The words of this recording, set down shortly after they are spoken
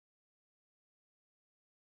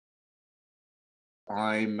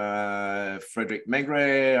I'm Frédéric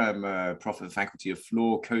Mégret. I'm a Professor of the Faculty of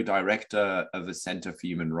Law, co-director of the Center for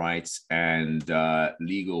Human Rights and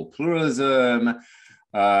Legal Pluralism.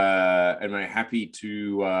 I'm very happy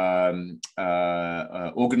to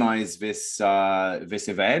organize this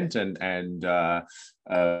event and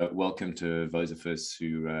welcome to those of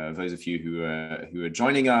you who are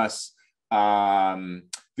joining us.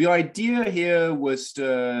 The idea here was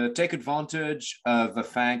to take advantage of the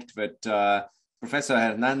fact that Professor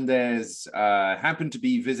Hernández happened to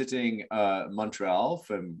be visiting Montreal,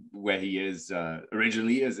 from where he is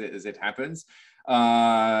originally, as it happens,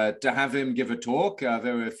 to have him give a talk.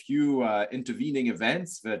 There were a few intervening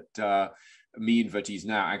events that mean that he's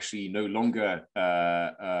now actually no longer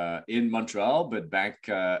in Montreal, but back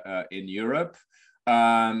in Europe.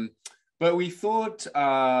 But we thought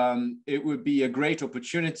it would be a great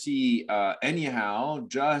opportunity anyhow,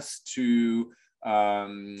 just to,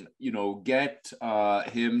 get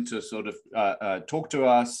him to sort of talk to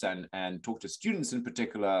us and talk to students in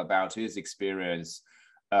particular about his experience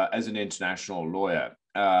as an international lawyer.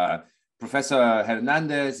 Professor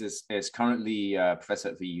Hernández is currently professor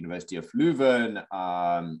at the University of Leuven.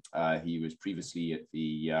 He was previously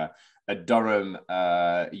at Durham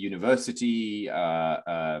University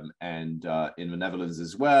and in the Netherlands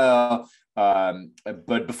as well.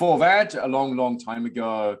 But before that, a long time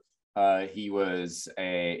ago, he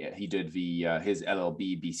did his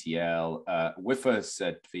LLB BCL with us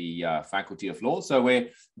at the Faculty of Law. So we're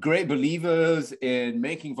great believers in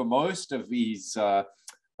making the most of these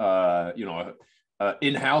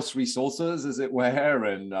in-house resources, as it were.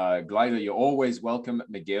 And Gleider, you're always welcome at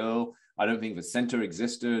McGill. I don't think the center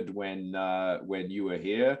existed when you were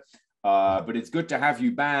here, but it's good to have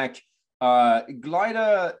you back.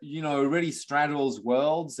 Gleider, really straddles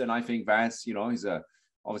worlds, and I think that's, he's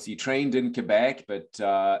obviously trained in Quebec, but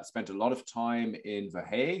spent a lot of time in The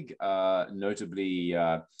Hague, notably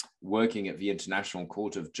working at the International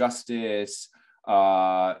Court of Justice.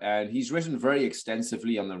 And he's written very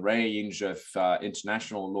extensively on the range of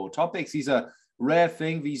international law topics. He's a rare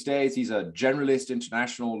thing these days. He's a generalist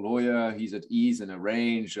international lawyer. He's at ease in a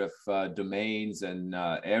range of domains and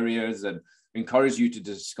areas, and encourage you to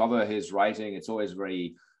discover his writing. It's always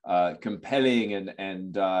very compelling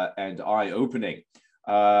and eye-opening.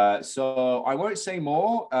 So I won't say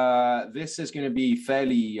more. This is going to be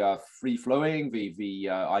fairly free-flowing. The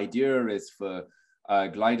idea is for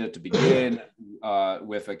Gleider to begin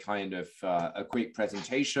with a kind of a quick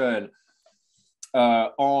presentation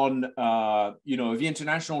on the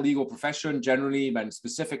international legal profession generally, and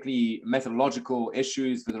specifically methodological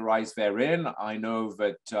issues that arise therein. I know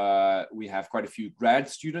that we have quite a few grad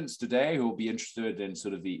students today who will be interested in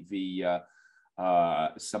sort of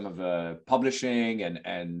some of the publishing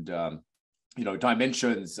and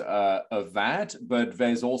dimensions of that. But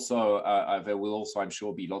there's also there will also, I'm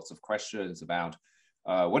sure, be lots of questions about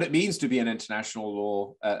what it means to be an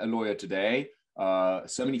international lawyer today.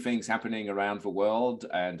 So many things happening around the world,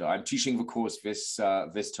 and I'm teaching the course this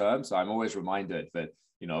term, so I'm always reminded that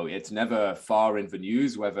it's never far in the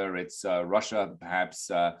news, whether it's Russia perhaps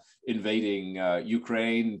invading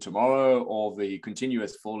Ukraine tomorrow, or the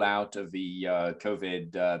continuous fallout of the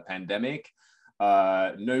COVID pandemic.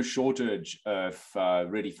 No shortage of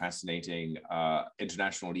really fascinating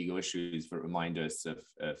international legal issues that remind us of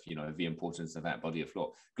the importance of that body of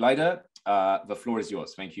law. Gleider, the floor is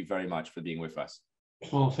yours. Thank you very much for being with us.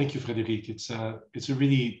 Well, thank you, Frédéric. It's a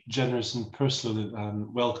really generous and personal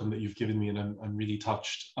welcome that you've given me, and I'm really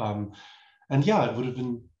touched. And yeah, it would have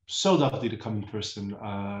been so lovely to come in person,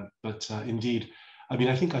 but indeed, I mean,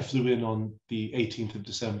 I think I flew in on the 18th of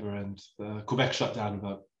December, and Quebec shut down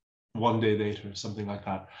about one day later, something like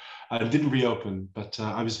that. It didn't reopen, but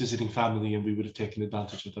I was visiting family, and we would have taken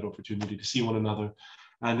advantage of that opportunity to see one another.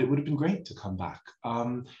 And it would have been great to come back.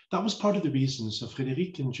 That was part of the reason. So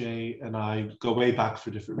Frédéric and Jay and I go way back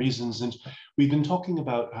for different reasons. And we've been talking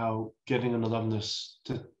about how getting an alumnus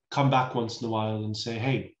to come back once in a while and say,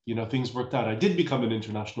 hey, things worked out. I did become an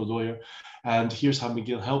international lawyer, and here's how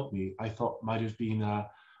McGill helped me, I thought might have been a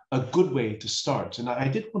good way to start. And I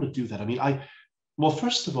did want to do that. I mean, well,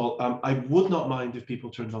 first of all, I would not mind if people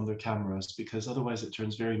turned on their cameras, because otherwise it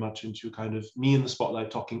turns very much into kind of me in the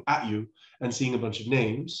spotlight talking at you and seeing a bunch of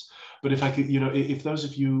names. But if I could, if those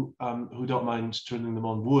of you who don't mind turning them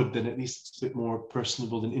on would, then at least it's a bit more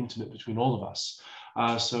personable and intimate between all of us.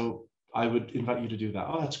 So I would invite you to do that.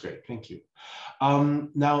 Oh, that's great. Thank you.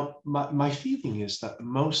 Now, my feeling is that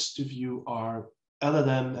most of you are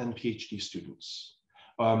LLM and PhD students.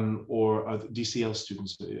 or DCL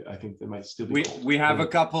students? I think they might still be called. We have a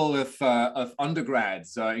couple of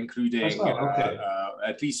undergrads, including okay.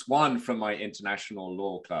 at least one from my international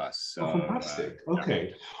law class. So, fantastic.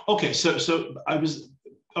 Okay. Okay. So I was,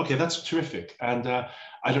 okay, that's terrific. And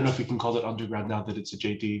I don't know if we can call it undergrad now that it's a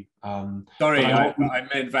JD. Sorry, I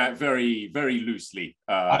meant that very, very loosely.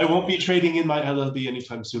 I won't be trading in my LLB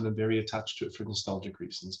anytime soon. I'm very attached to it for nostalgic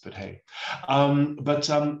reasons, but hey.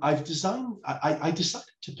 I decided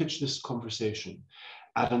to pitch this conversation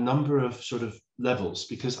at a number of sort of levels,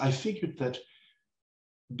 because I figured that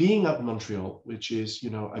being up in Montreal, which is,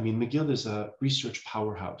 McGill is a research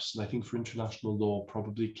powerhouse, and I think for international law,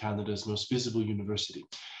 probably Canada's most visible university.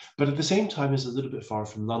 But at the same time, is a little bit far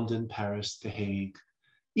from London, Paris, The Hague,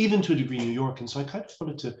 even to a degree, New York. And so I kind of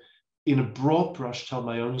wanted to, in a broad brush, tell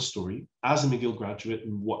my own story as a McGill graduate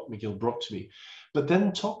and what McGill brought to me, but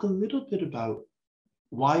then talk a little bit about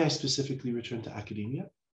why I specifically returned to academia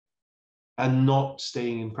and not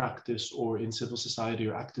staying in practice or in civil society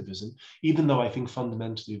or activism, even though I think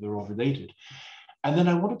fundamentally they're all related. And then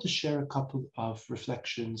I wanted to share a couple of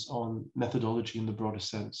reflections on methodology in the broadest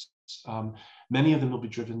sense. Many of them will be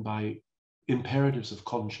driven by imperatives of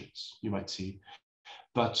conscience, you might see.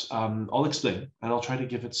 But I'll explain, and I'll try to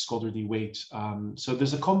give it scholarly weight. So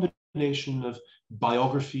there's a combination of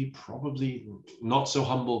biography, probably not so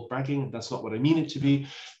humble bragging, that's not what I mean it to be.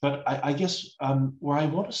 But I guess where I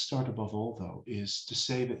want to start above all, though, is to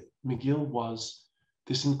say that McGill was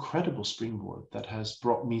this incredible springboard that has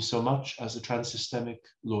brought me so much as a transsystemic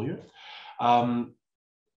lawyer.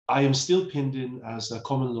 I am still pinned in as a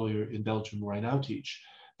common lawyer in Belgium, where I now teach,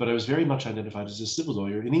 but I was very much identified as a civil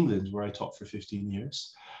lawyer in England, where I taught for 15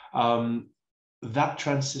 years. That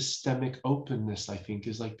transsystemic openness, I think,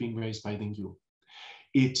 is like being raised bilingual.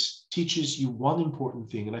 It teaches you one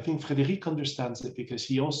important thing, and I think Frédéric understands it because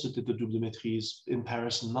he also did the double maîtrise in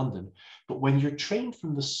Paris and London. But when you're trained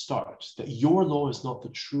from the start that your law is not the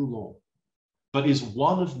true law, but is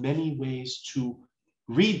one of many ways to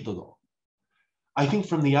read the law, I think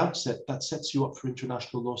from the outset that sets you up for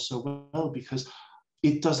international law so well, because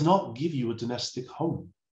it does not give you a domestic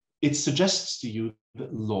home. It suggests to you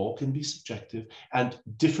that law can be subjective and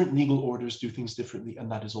different legal orders do things differently,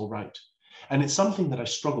 and that is all right. And it's something that I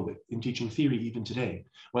struggle with in teaching theory even today,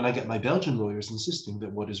 when I get my Belgian lawyers insisting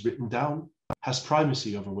that what is written down has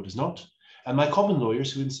primacy over what is not, and my common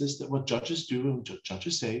lawyers who insist that what judges do and what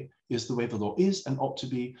judges say is the way the law is and ought to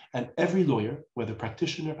be, and every lawyer, whether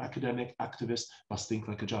practitioner, academic, activist, must think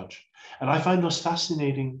like a judge. And I find those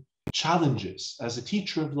fascinating challenges as a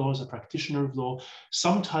teacher of law, as a practitioner of law,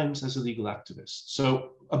 sometimes as a legal activist.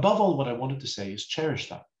 So above all, what I wanted to say is cherish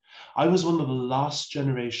that. I was one of the last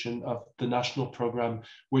generation of the national program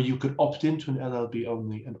where you could opt into an LLB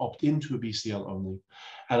only and opt into a BCL only.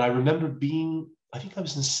 And I remember being, I think I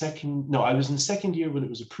was in second year when it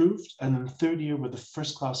was approved, and then third year where the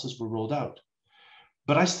first classes were rolled out.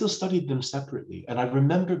 But I still studied them separately. And I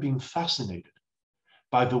remember being fascinated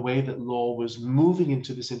by the way that law was moving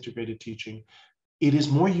into this integrated teaching. It is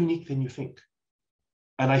more unique than you think.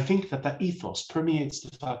 And I think that that ethos permeates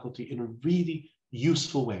the faculty in a really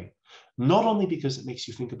useful way, not only because it makes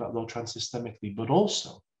you think about law transsystemically, but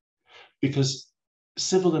also because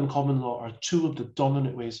civil and common law are two of the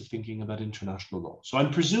dominant ways of thinking about international law. So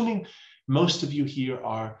I'm presuming most of you here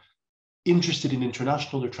are interested in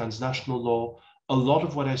international or transnational law. A lot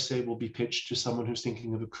of what I say will be pitched to someone who's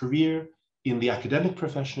thinking of a career in the academic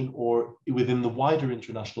profession or within the wider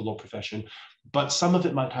international law profession, but some of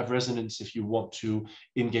it might have resonance if you want to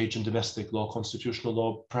engage in domestic law, constitutional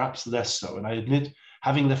law, perhaps less so. And I admit,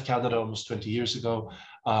 having left Canada almost 20 years ago,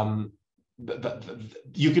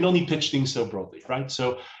 you can only pitch things so broadly, right?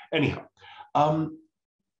 So anyhow,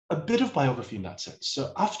 a bit of biography in that sense.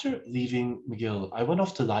 So after leaving McGill, I went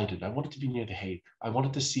off to Leiden. I wanted to be near The Hague. I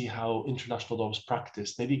wanted to see how international law was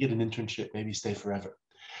practiced, maybe get an internship, maybe stay forever.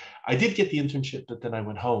 I did get the internship, but then I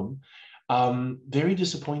went home, very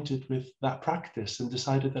disappointed with that practice, and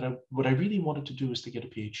decided that what I really wanted to do was to get a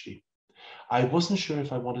PhD. I wasn't sure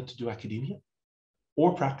if I wanted to do academia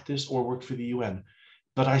or practice or work for the UN,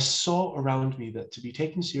 but I saw around me that to be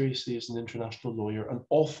taken seriously as an international lawyer, an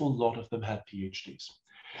awful lot of them had PhDs.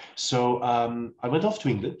 So I went off to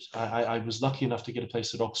England. I was lucky enough to get a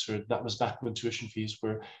place at Oxford. That was back when tuition fees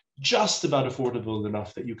were just about affordable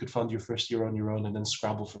enough that you could fund your first year on your own and then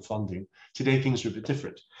scrabble for funding. Today, things are a bit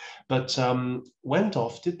different. But went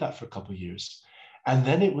off, did that for a couple of years. And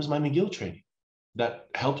then it was my McGill training that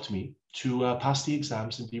helped me to pass the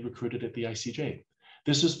exams and be recruited at the ICJ.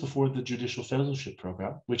 This was before the Judicial Fellowship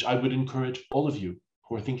Program, which I would encourage all of you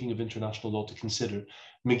who are thinking of international law to consider.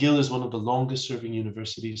 McGill is one of the longest serving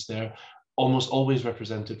universities there. almost always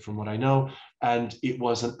represented from what I know, and it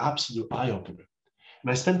was an absolute eye-opener.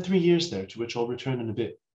 And I spent 3 years there, to which I'll return in a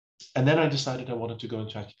bit. And then I decided I wanted to go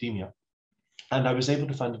into academia. And I was able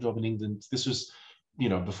to find a job in England. This was,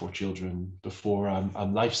 before children, before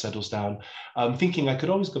life settles down. Thinking I could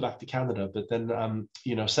always go back to Canada, but then,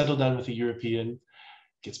 settle down with a European,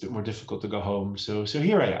 gets a bit more difficult to go home. So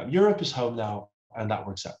here I am. Europe is home now, and that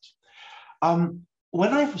works out.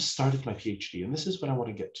 When I started my PhD, and this is what I want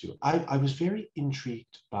to get to, I was very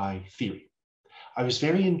intrigued by theory. I was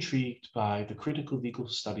very intrigued by the critical legal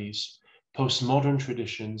studies, postmodern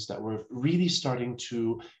traditions that were really starting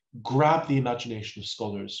to grab the imagination of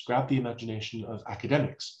scholars, grab the imagination of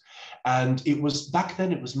academics. And it was, back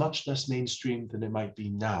then, it was much less mainstream than it might be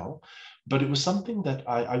now, but it was something that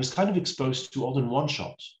I was kind of exposed to all in one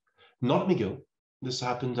shot. Not McGill, this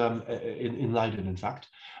happened in Leiden, in fact,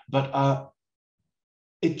 but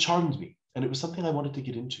it charmed me, and it was something I wanted to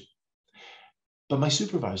get into. But my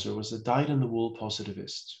supervisor was a dyed-in-the-wool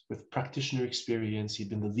positivist with practitioner experience. He'd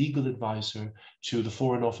been the legal advisor to the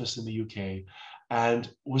Foreign Office in the UK and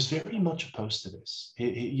was very much opposed to this.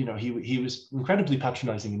 He was incredibly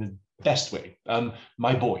patronizing in the best way.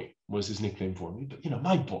 My boy was his nickname for me, but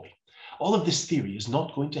my boy. All of this theory is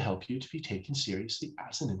not going to help you to be taken seriously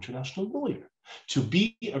as an international lawyer. To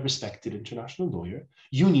be a respected international lawyer,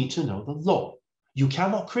 you need to know the law. You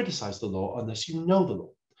cannot criticize the law unless you know the law.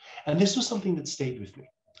 And this was something that stayed with me.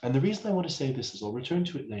 And the reason I want to say this is, I'll return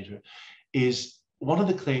to it later, is one of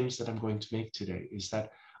the claims that I'm going to make today is that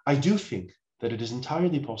I do think that it is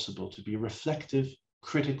entirely possible to be a reflective,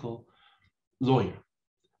 critical lawyer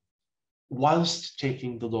whilst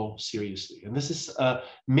taking the law seriously. And this is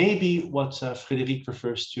maybe what Frédéric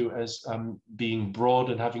refers to as being broad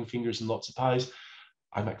and having fingers in lots of pies.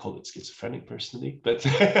 I might call it schizophrenic personally, but,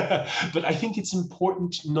 but I think it's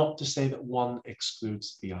important not to say that one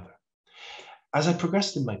excludes the other. As I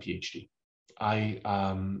progressed in my PhD, I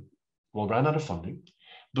ran out of funding,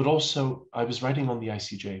 but also I was writing on the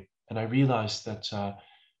ICJ, and I realized that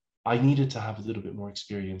I needed to have a little bit more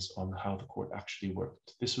experience on how the court actually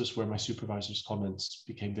worked. This was where my supervisor's comments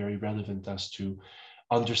became very relevant as to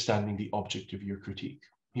understanding the object of your critique.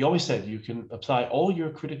 He always said you can apply all your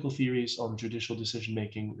critical theories on judicial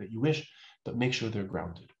decision-making that you wish, but make sure they're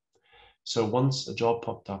grounded. So once a job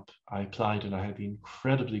popped up, I applied, and I had the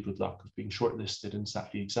incredibly good luck of being shortlisted and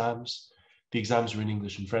sat the exams. The exams were in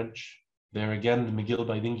English and French. There again, the McGill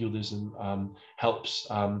bilingualism helps.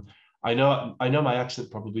 I know my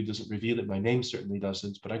accent probably doesn't reveal it. My name certainly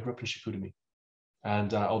doesn't, but I grew up in Chicoutimi.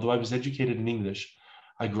 And although I was educated in English,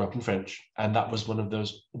 I grew up in French. And that was one of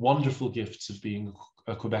those wonderful gifts of being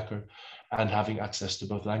a Quebecer and having access to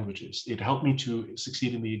both languages. It helped me to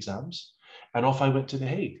succeed in the exams. And off I went to The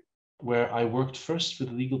Hague, where I worked first for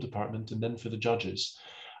the legal department and then for the judges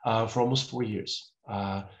for almost 4 years,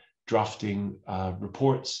 drafting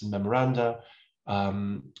reports and memoranda,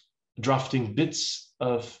 drafting bits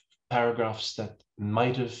of paragraphs that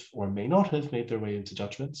might have or may not have made their way into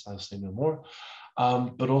judgments. I'll say no more.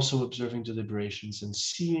 But also observing deliberations and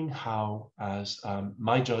seeing how, as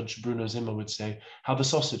my judge, Bruno Zimmer, would say, how the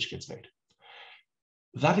sausage gets made.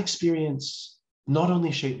 That experience not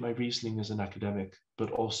only shaped my reasoning as an academic,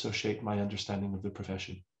 but also shaped my understanding of the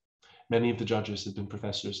profession. Many of the judges had been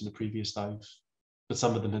professors in the previous life, but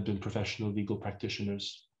some of them had been professional legal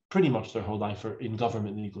practitioners pretty much their whole life or in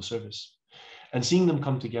government legal service. And seeing them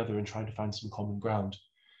come together and trying to find some common ground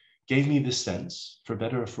gave me this sense, for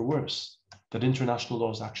better or for worse, that international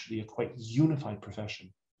law is actually a quite unified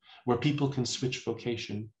profession where people can switch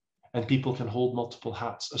vocation and people can hold multiple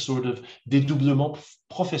hats, a sort of dédoublement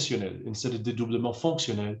professionnel instead of dédoublement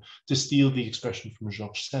fonctionnel, to steal the expression from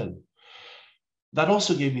Georges Sel. That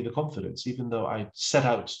also gave me the confidence, even though I set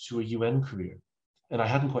out to a UN career and I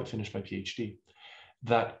hadn't quite finished my PhD,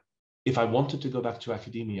 that if I wanted to go back to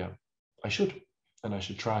academia, I should, and I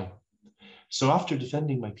should try. So after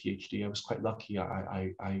defending my PhD, I was quite lucky.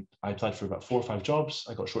 I applied for about 4 or 5 jobs.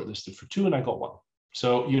 I got shortlisted for 2 and I got 1.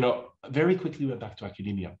 So, very quickly went back to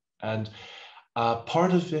academia. And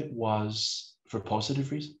part of it was for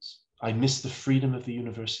positive reasons. I missed the freedom of the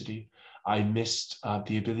university. I missed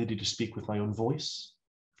the ability to speak with my own voice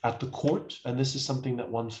at the court. And this is something that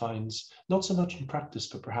one finds not so much in practice,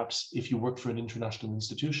 but perhaps if you work for an international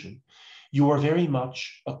institution, you are very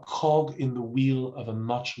much a cog in the wheel of a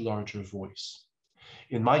much larger voice.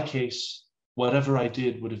 In my case, whatever I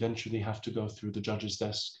did would eventually have to go through the judge's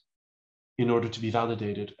desk in order to be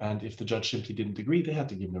validated. And if the judge simply didn't agree, they had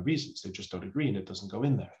to give no reasons. They just don't agree and it doesn't go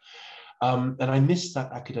in there. And I missed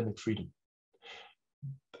that academic freedom.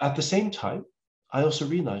 At the same time, I also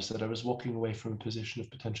realized that I was walking away from a position of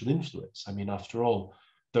potential influence. I mean, after all,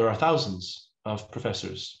 there are thousands of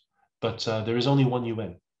professors, but there is only one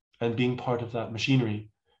UN. And being part of that machinery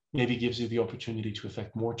maybe gives you the opportunity to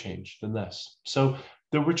affect more change than less. So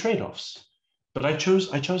there were trade-offs, but I chose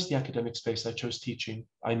the academic space. I chose teaching.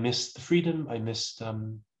 I missed the freedom. I missed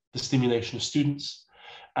the stimulation of students,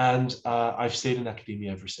 and I've stayed in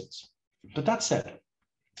academia ever since. But that said,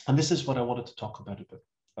 and this is what I wanted to talk about a bit,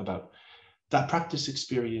 about that practice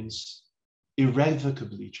experience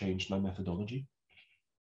irrevocably changed my methodology.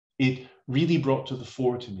 It really brought to the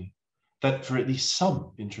fore to me that for at least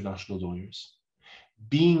some international lawyers,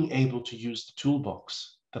 being able to use the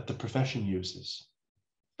toolbox that the profession uses,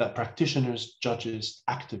 that practitioners, judges,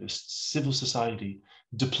 activists, civil society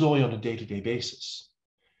deploy on a day-to-day basis,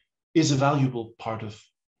 is a valuable part of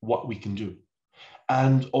what we can do.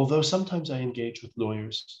 And although sometimes I engage with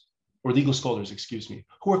lawyers, or legal scholars, excuse me,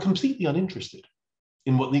 who are completely uninterested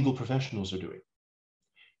in what legal professionals are doing,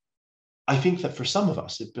 I think that for some of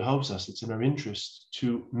us, it behoves us, it's in our interest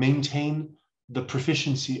to maintain the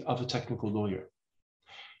proficiency of a technical lawyer.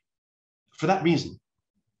 For that reason,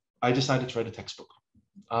 I decided to write a textbook.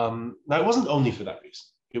 Now, it wasn't only for that reason.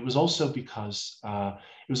 It was also because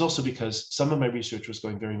some of my research was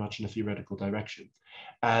going very much in a theoretical direction.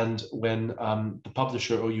 And when the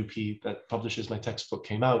publisher OUP that publishes my textbook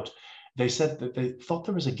came out, they said that they thought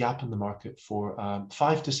there was a gap in the market for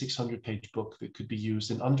 500 to 600 page book that could be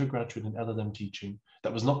used in undergraduate and LLM teaching.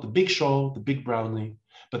 That was not the big Shaw, the big Brownlee,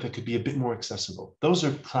 but that could be a bit more accessible. Those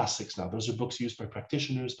are classics now. Those are books used by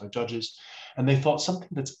practitioners, by judges, and they thought something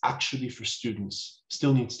that's actually for students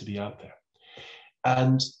still needs to be out there.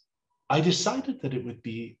 And I decided that it would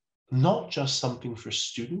be not just something for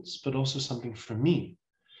students, but also something for me,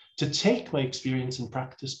 to take my experience in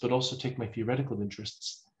practice, but also take my theoretical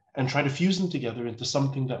interests and try to fuse them together into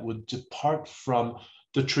something that would depart from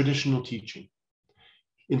the traditional teaching.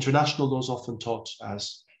 International law is often taught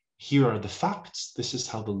as, here are the facts, this is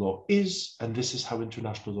how the law is, and this is how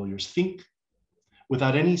international lawyers think,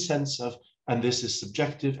 without any sense of, and this is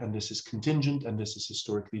subjective, and this is contingent, and this is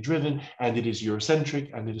historically driven, and it is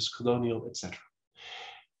Eurocentric, and it is colonial, etc.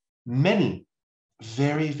 Many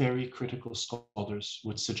very, very critical scholars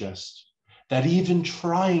would suggest that even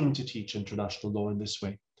trying to teach international law in this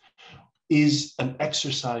way is an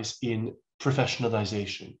exercise in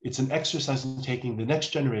professionalization. It's an exercise in taking the next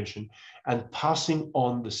generation and passing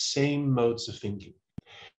on the same modes of thinking.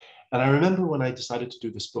 And I remember when I decided to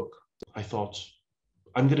do this book, I thought,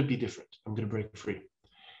 I'm going to be different. I'm going to break free.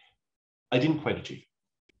 I didn't quite achieve.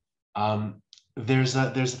 There's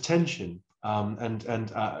a tension,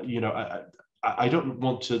 you know, I don't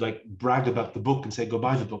want to like brag about the book and say go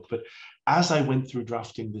buy the book, but as I went through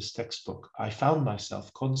drafting this textbook, I found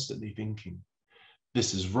myself constantly thinking,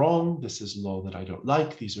 this is wrong, this is law that I don't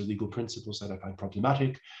like, these are legal principles that I find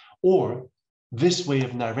problematic, or this way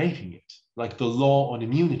of narrating it, like the law on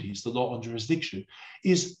immunities, the law on jurisdiction,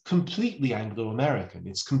 is completely Anglo-American.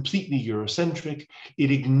 It's completely Eurocentric.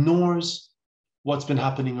 It ignores what's been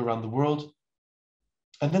happening around the world.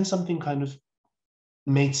 And then something kind of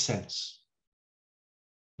made sense.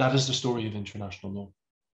 That is the story of international law.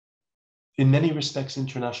 In many respects,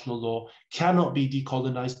 international law cannot be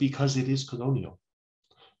decolonized because it is colonial.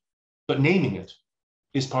 But naming it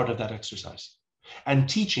is part of that exercise. And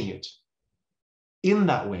teaching it in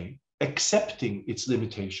that way, accepting its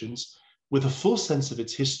limitations with a full sense of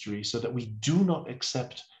its history so that we do not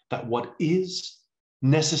accept that what is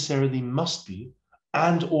necessarily must be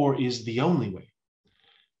and or is the only way,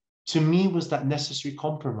 to me was that necessary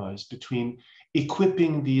compromise between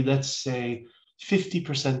equipping the, let's say,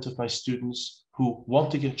 50% of my students who want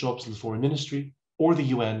to get jobs in the foreign ministry or the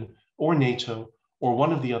UN or NATO or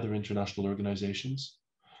one of the other international organizations,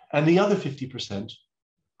 and the other 50%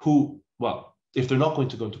 who, well, if they're not going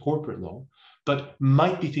to go into corporate law, but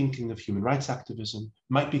might be thinking of human rights activism,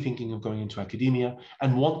 might be thinking of going into academia,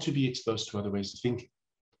 and want to be exposed to other ways of thinking.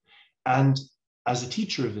 And as a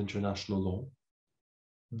teacher of international law,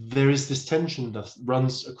 there is this tension that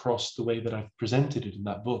runs across the way that I've presented it in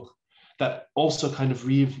that book that also kind of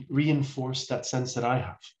reinforced that sense that I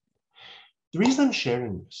have. The reason I'm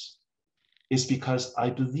sharing this is because I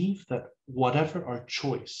believe that whatever our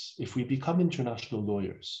choice, if we become international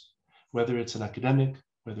lawyers, whether it's an academic,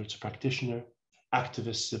 whether it's a practitioner,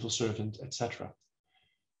 activist, civil servant, etc.,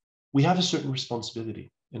 we have a certain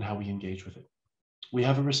responsibility in how we engage with it. We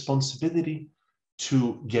have a responsibility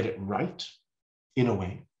to get it right in a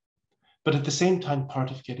way, but at the same time,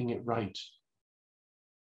 part of getting it right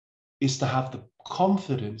is to have the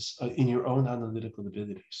confidence in your own analytical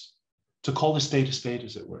abilities, to call a spade,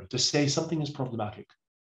 as it were, to say something is problematic,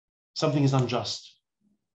 something is unjust.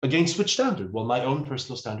 Against which standard? Well, my own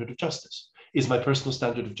personal standard of justice. Is my personal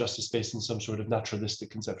standard of justice based on some sort of naturalistic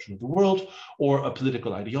conception of the world or a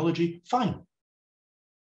political ideology? Fine.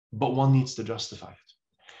 But one needs to justify it.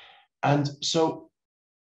 And so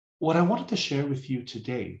what I wanted to share with you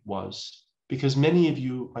today was, because many of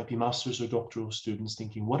you might be master's or doctoral students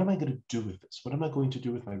thinking, what am I going to do with this? What am I going to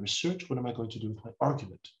do with my research? What am I going to do with my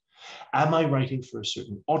argument? Am I writing for a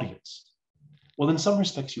certain audience? Well, in some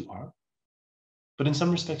respects you are, but in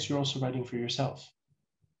some respects you're also writing for yourself.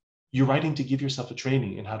 You're writing to give yourself a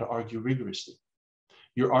training in how to argue rigorously.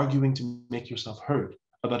 You're arguing to make yourself heard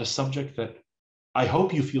about a subject that I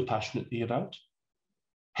hope you feel passionately about.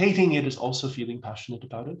 Hating it is also feeling passionate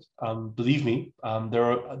about it. Believe me, there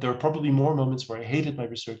are probably more moments where I hated my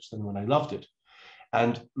research than when I loved it.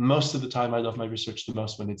 And most of the time I love my research the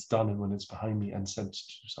most when it's done and when it's behind me and sent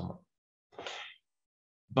to someone.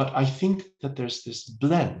 But I think that there's this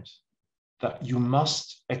blend that you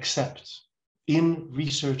must accept in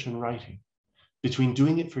research and writing between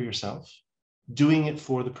doing it for yourself, doing it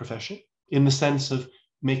for the profession, in the sense of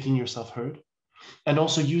making yourself heard, and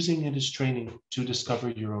also using it as training to discover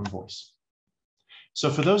your own voice. So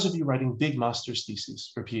for those of you writing big master's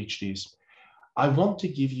theses or PhDs, I want to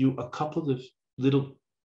give you a couple of little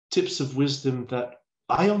tips of wisdom that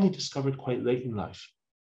I only discovered quite late in life,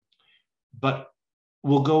 but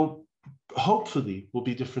hopefully will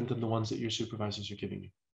be different than the ones that your supervisors are giving you.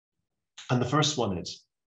 And the first one is,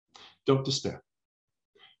 don't despair.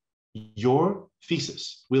 Your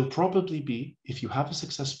thesis will probably be, if you have a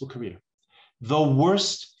successful career, the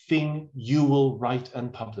worst thing you will write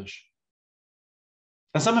and publish.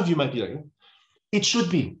 And some of you might be like, it should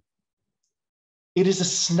be. It is a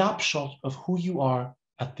snapshot of who you are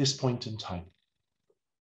at this point in time.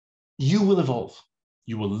 You will evolve.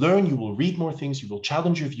 You will learn, you will read more things, you will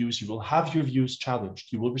challenge your views, you will have your views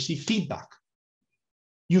challenged, you will receive feedback.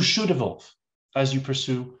 You should evolve as you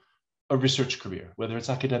pursue a research career, whether it's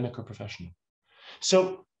academic or professional.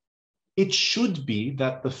 So it should be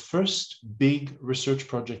that the first big research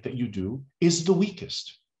project that you do is the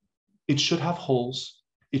weakest. It should have holes,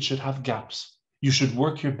 it should have gaps. You should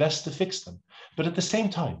work your best to fix them. But at the same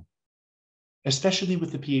time, especially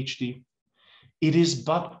with the PhD, it is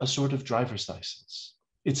but a sort of driver's license.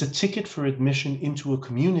 It's a ticket for admission into a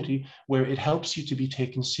community where it helps you to be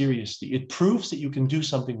taken seriously. It proves that you can do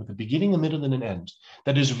something with a beginning, a middle, and an end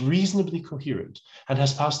that is reasonably coherent and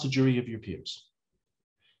has passed a jury of your peers.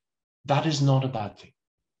 That is not a bad thing.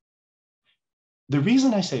 The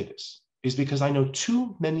reason I say this is because I know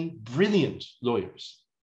too many brilliant lawyers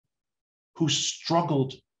who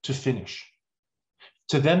struggled to finish.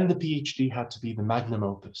 To them, the PhD had to be the magnum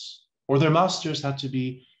opus, or their masters had to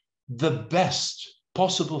be the best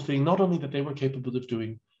possible thing, not only that they were capable of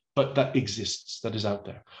doing, but that exists, that is out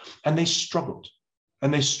there. And they struggled.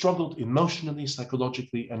 And they struggled emotionally,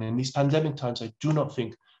 psychologically. And in these pandemic times, I do not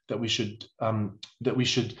think that we should, how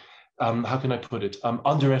can I put it,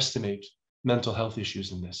 underestimate mental health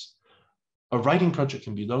issues in this. A writing project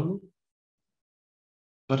can be lonely,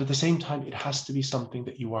 but at the same time, it has to be something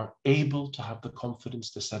that you are able to have the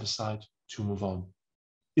confidence to set aside to move on.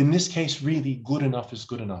 In this case, really, good enough is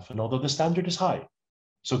good enough. And although the standard is high,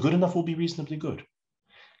 so good enough will be reasonably good,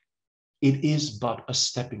 it is but a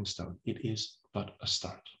stepping stone. It is but a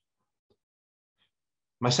start.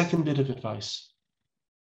 My second bit of advice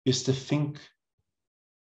is to think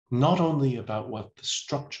not only about what the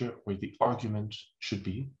structure or the argument should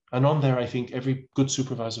be, and on there, I think every good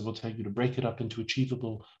supervisor will tell you to break it up into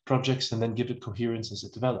achievable projects and then give it coherence as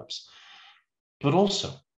it develops, but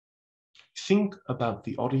also think about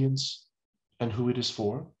the audience and who it is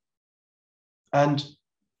for, and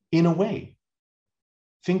in a way,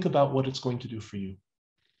 think about what it's going to do for you.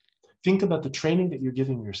 Think about the training that you're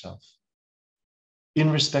giving yourself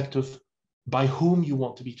in respect of by whom you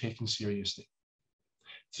want to be taken seriously.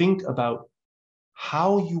 Think about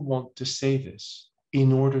how you want to say this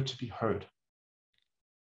in order to be heard.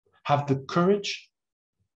 Have the courage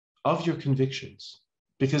of your convictions,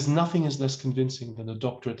 because nothing is less convincing than a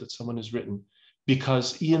doctorate that someone has written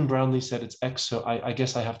because Ian Brownlee said it's X, so I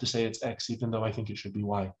guess I have to say it's X, even though I think it should be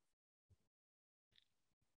Y.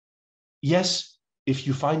 Yes, if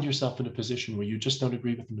you find yourself in a position where you just don't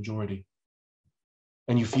agree with the majority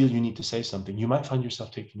and you feel you need to say something, you might find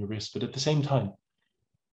yourself taking a risk. But at the same time,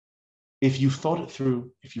 if you've thought it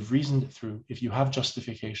through, if you've reasoned it through, if you have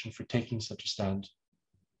justification for taking such a stand,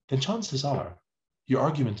 then chances are your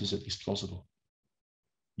argument is at least plausible.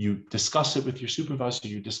 You discuss it with your supervisor,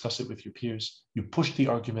 you discuss it with your peers, you push the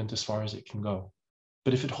argument as far as it can go.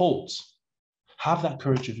 But if it holds, have that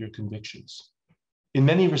courage of your convictions. In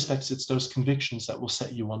many respects, it's those convictions that will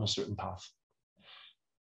set you on a certain path.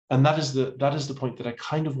 And that is the point that I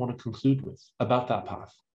kind of want to conclude with about that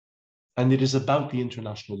path. And it is about the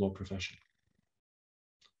international law profession.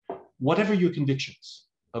 Whatever your convictions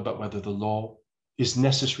about whether the law is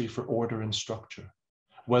necessary for order and structure,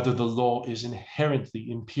 whether the law is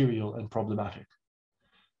inherently imperial and problematic,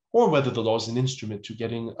 or whether the law is an instrument to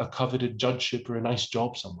getting a coveted judgeship or a nice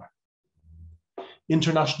job somewhere.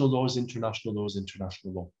 International law is international law is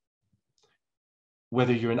international law.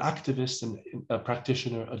 Whether you're an activist, a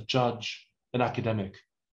practitioner, a judge, an academic,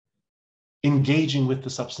 engaging with the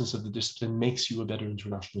substance of the discipline makes you a better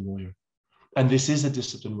international lawyer. And this is a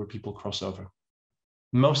discipline where people cross over.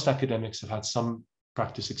 Most academics have had some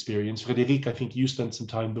practice experience. Frédéric, I think you spent some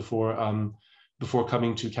time before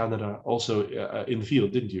coming to Canada also in the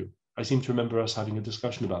field, didn't you? I seem to remember us having a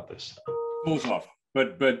discussion about this. Sort of,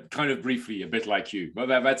 but kind of briefly, a bit like you. But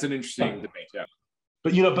that's an interesting debate, yeah.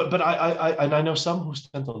 But you know, but I know some who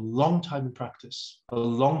spent a long time in practice, a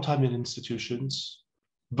long time in institutions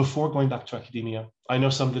before going back to academia. I know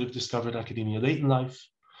some that have discovered academia late in life.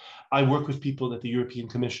 I work with people at the European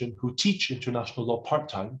Commission who teach international law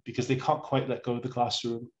part-time because they can't quite let go of the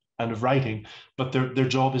classroom and of writing, but their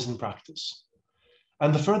job is in practice.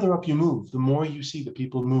 And the further up you move, the more you see that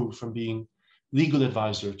people move from being legal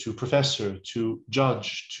advisor to professor to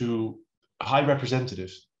judge to high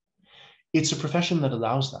representative. It's a profession that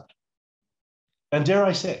allows that. And dare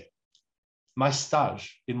I say, my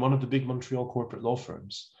stage in one of the big Montreal corporate law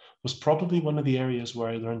firms was probably one of the areas where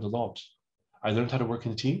I learned a lot. I learned how to work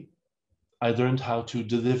in a team. I learned how to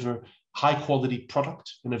deliver high quality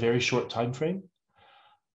product in a very short time frame.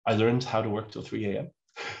 I learned how to work till 3 a.m.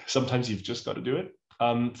 Sometimes you've just got to do it.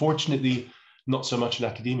 Fortunately, not so much in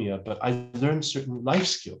academia, but I learned certain life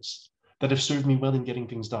skills that have served me well in getting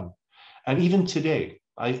things done. And even today,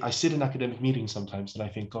 I sit in academic meetings sometimes and I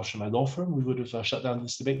think, gosh, in my law firm, we would have shut down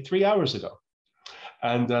this debate 3 hours ago.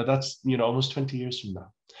 And that's, almost 20 years from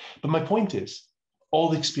now. But my point is,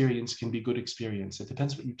 all experience can be good experience. It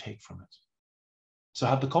depends what you take from it. So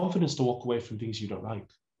have the confidence to walk away from things you don't like,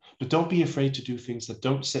 but don't be afraid to do things that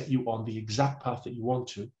don't set you on the exact path that you want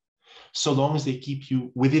to, so long as they keep you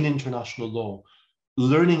within international law,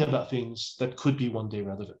 learning about things that could be one day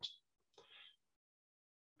relevant.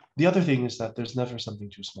 The other thing is that there's never something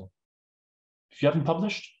too small. If you haven't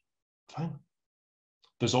published, fine.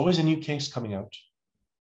 There's always a new case coming out.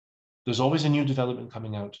 There's always a new development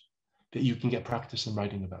coming out that you can get practice in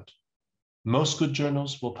writing about. Most good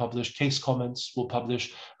journals will publish case comments, will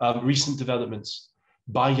publish recent developments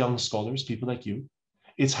by young scholars, people like you.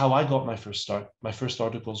 It's how I got my first start. My first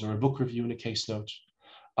articles are a book review and a case note,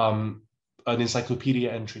 an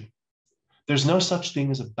encyclopedia entry. There's no such thing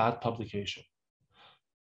as a bad publication.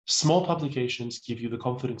 Small publications give you the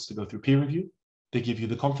confidence to go through peer review. They give you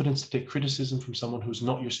the confidence to take criticism from someone who's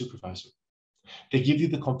not your supervisor. They give you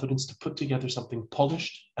the confidence to put together something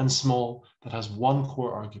polished and small that has one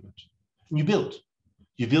core argument. And you build.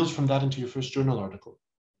 You build from that into your first journal article.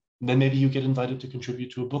 And then maybe you get invited to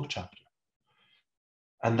contribute to a book chapter.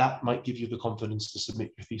 And that might give you the confidence to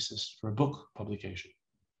submit your thesis for a book publication.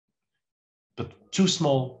 But too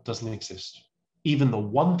small doesn't exist. Even the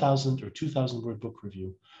 1,000 or 2,000 word book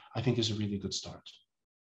review, I think, is a really good start.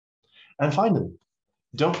 And finally,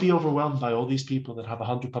 don't be overwhelmed by all these people that have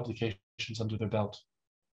 100 publications under their belt.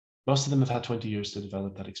 Most of them have had 20 years to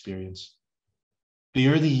develop that experience. The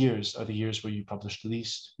early years are the years where you publish the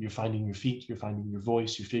least. You're finding your feet, you're finding your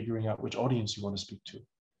voice, you're figuring out which audience you want to speak to.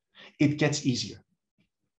 It gets easier.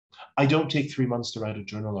 I don't take 3 months to write a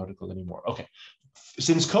journal article anymore. Okay,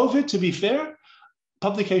 since COVID, to be fair,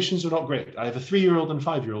 publications are not great. I have a 3-year-old and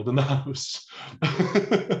 5-year-old in the house.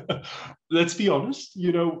 Let's be honest.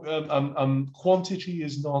 Quantity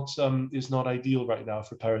is not ideal right now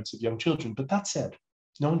for parents of young children. But that said,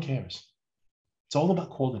 no one cares. It's all about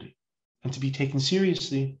quality and to be taken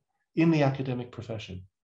seriously in the academic profession.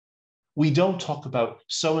 We don't talk about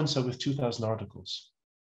so-and-so with 2,000 articles.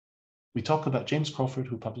 We talk about James Crawford,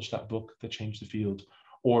 who published that book that changed the field,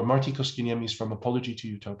 or Marty Koskiniemi's From Apology to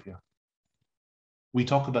Utopia. We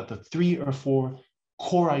talk about the 3 or 4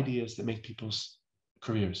 core ideas that make people's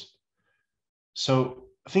careers. So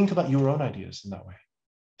think about your own ideas in that way.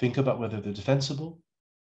 Think about whether they're defensible,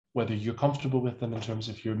 whether you're comfortable with them in terms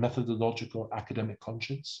of your methodological academic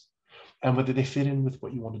conscience, and whether they fit in with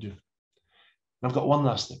what you want to do. And I've got one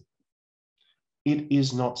last thing. It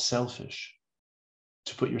is not selfish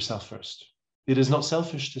to put yourself first. It is not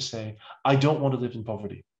selfish to say, I don't want to live in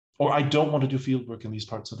poverty, or I don't want to do field work in these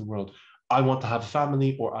parts of the world. I want to have a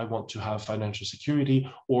family, or I want to have financial security,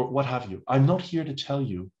 or what have you. I'm not here to tell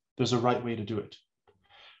you there's a right way to do it.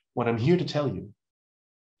 What I'm here to tell you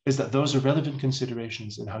is that those are relevant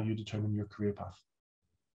considerations in how you determine your career path.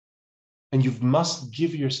 And you must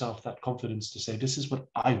give yourself that confidence to say, this is what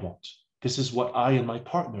I want. This is what I and my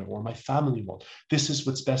partner or my family want. This is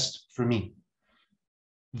what's best for me.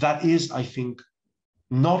 That is, I think,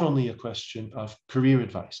 not only a question of career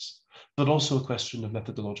advice, but also a question of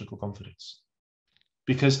methodological confidence.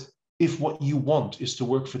 Because if what you want is to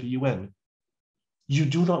work for the UN, you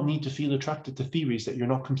do not need to feel attracted to theories that you're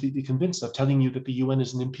not completely convinced of, telling you that the UN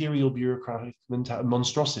is an imperial bureaucratic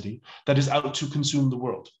monstrosity that is out to consume the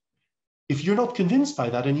world. If you're not convinced by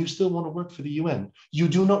that and you still want to work for the UN, you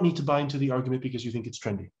do not need to buy into the argument because you think it's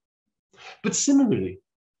trendy. But similarly,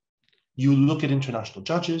 you look at international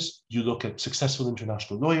judges, you look at successful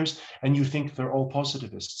international lawyers, and you think they're all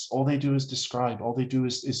positivists. All they do is describe, all they do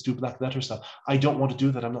is do black letter stuff. I don't want to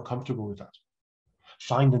do that. I'm not comfortable with that.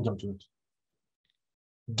 Fine, then don't do it.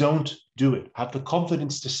 Don't do it. Have the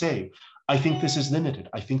confidence to say, I think this is limited.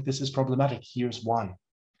 I think this is problematic. Here's why.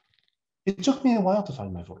 It took me a while to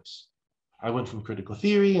find my voice. I went from critical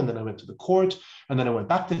theory, and then I went to the court, and then I went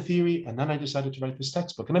back to theory, and then I decided to write this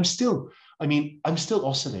textbook. And I'm still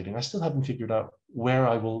oscillating. I still haven't figured out where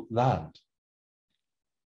I will land.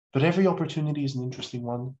 But every opportunity is an interesting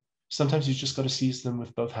one. Sometimes you just got to seize them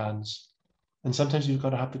with both hands. And sometimes you've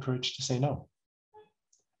got to have the courage to say no.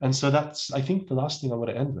 And so that's, I think, the last thing I want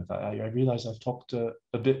to end with. I realize I've talked a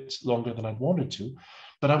bit longer than I'd wanted to,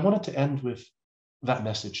 but I wanted to end with that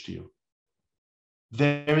message to you.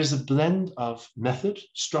 There is a blend of method,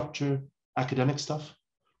 structure, academic stuff,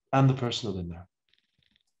 and the personal in there.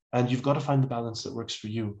 And you've got to find the balance that works for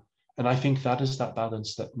you. And I think that is that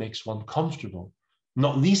balance that makes one comfortable,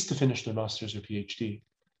 not least to finish their master's or PhD,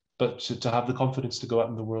 but to have the confidence to go out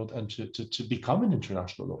in the world and to become an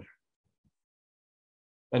international lawyer.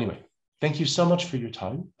 Anyway, thank you so much for your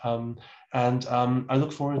time. I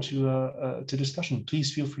look forward to discussion.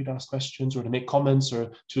 Please feel free to ask questions or to make comments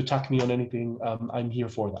or to attack me on anything. I'm here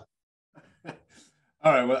for that.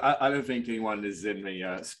 All right. Well, I don't think anyone is in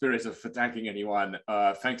the spirit of attacking anyone.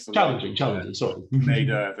 Thanks a lot. Challenging, sorry.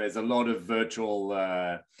 There's a lot of virtual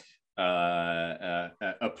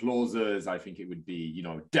applauses. I think it would be,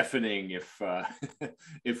 deafening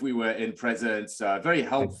if we were in presence. Very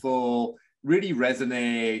helpful. Really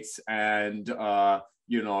resonates, and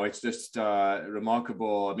it's just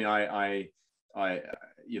remarkable. I mean, I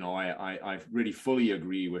really fully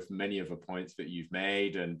agree with many of the points that you've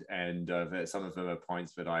made, and some of them are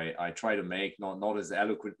points that I try to make, not as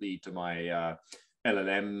eloquently to my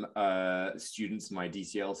LLM students, my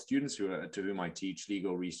DCL students to whom I teach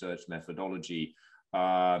legal research methodology.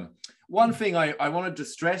 One thing I wanted to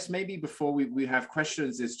stress, maybe before we have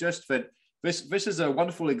questions, is just that this is a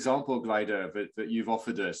wonderful example, Gleider, that you've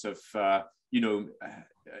offered us of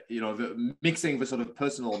mixing the sort of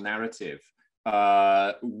personal narrative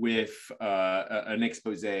with an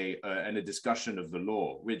expose and a discussion of the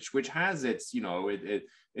law, which has its it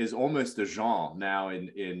is almost a genre now in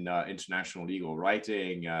international legal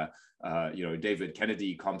writing. David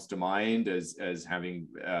Kennedy comes to mind as having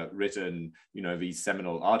written these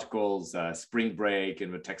seminal articles, Spring Break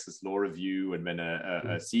in the Texas Law Review, and then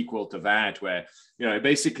a sequel to that where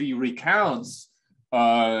basically recounts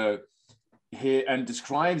and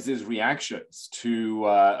describes his reactions to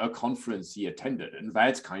a conference he attended, and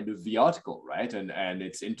that's kind of the article, right? And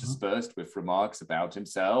it's interspersed with remarks about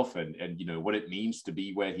himself and what it means to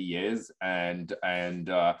be where he is, and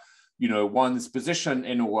one's position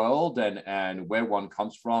in the world and where one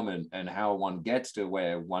comes from and how one gets to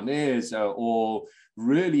where one is are all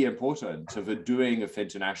really important to the doing of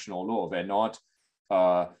international law. They're not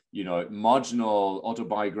marginal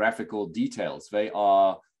autobiographical details. They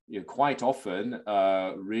are quite often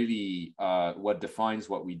really what defines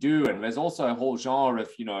what we do. And there's also a whole genre of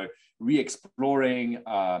re-exploring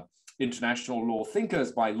international law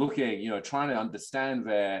thinkers by looking, trying to understand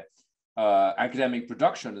their academic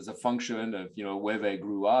production as a function of where they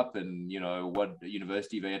grew up and what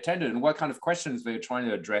university they attended and what kind of questions they're trying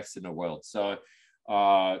to address in the world. So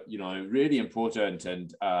really important.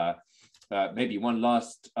 And maybe one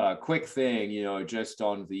last quick thing, just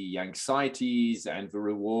on the anxieties and the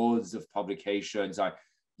rewards of publications. I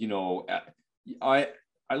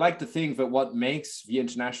like to think that what makes the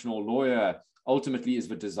international lawyer ultimately is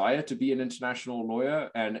the desire to be an international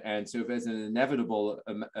lawyer, and so there's an inevitable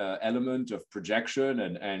element of projection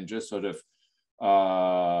and just sort of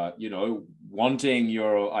wanting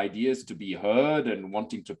your ideas to be heard and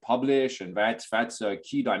wanting to publish, and that's a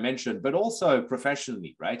key dimension, but also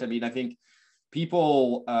professionally, right? I mean, I think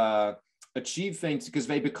people achieve things because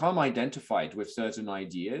they become identified with certain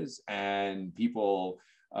ideas, and people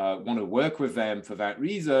want to work with them for that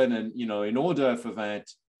reason. And in order for that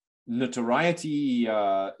notoriety,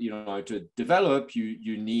 to develop,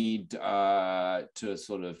 you need to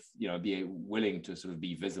sort of, be willing to sort of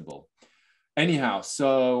be visible. Anyhow,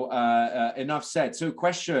 so enough said. So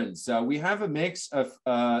questions. We have a mix of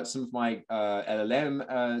some of my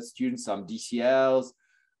LLM students, some DCLs,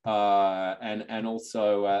 and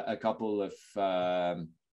also a couple of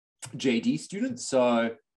JD students.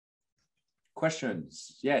 So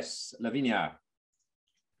questions. Yes, Lavinia.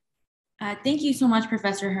 Thank you so much,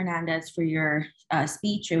 Professor Hernandez, for your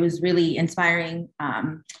speech. It was really inspiring.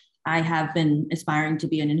 I have been aspiring to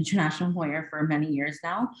be an international lawyer for many years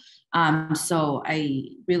now. So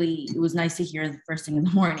it was nice to hear the first thing in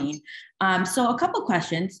the morning. So a couple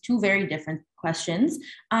questions, two very different questions.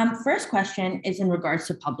 First question is in regards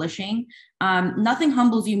to publishing. Nothing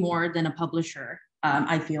humbles you more than a publisher,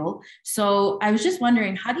 I feel. So I was just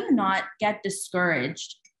wondering, how do you not get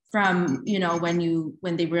discouraged from,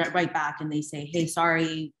 when they write back and they say, hey,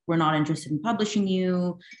 sorry, we're not interested in publishing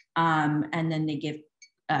you. And then they give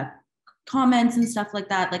comments and stuff like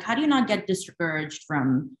that. Like, how do you not get discouraged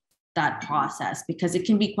from that process? Because it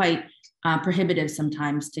can be quite prohibitive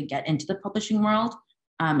sometimes to get into the publishing world,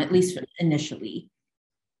 at least initially.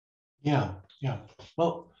 Yeah.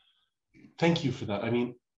 Well, thank you for that. I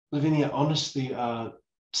mean, Lavinia, honestly,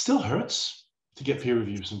 still hurts to get peer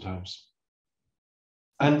review sometimes.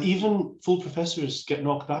 And even full professors get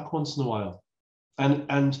knocked back once in a while.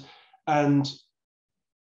 And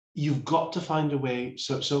you've got to find a way.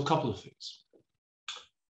 So a couple of things.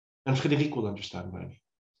 And Frédéric will understand what I mean.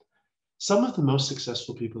 Some of the most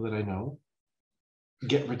successful people that I know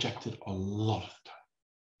get rejected a lot of the time.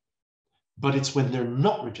 But it's when they're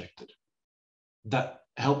not rejected that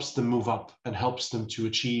helps them move up and helps them to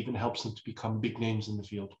achieve and helps them to become big names in the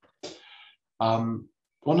field.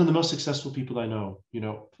 One of the most successful people I know,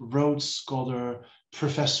 Rhodes Scholar,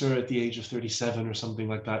 professor at the age of 37 or something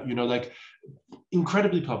like that, like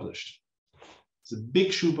incredibly published. There's a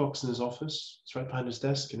big shoebox in his office. It's right behind his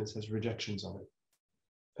desk and it says rejections on it.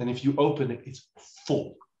 And if you open it, it's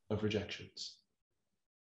full of rejections.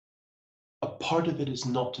 A part of it is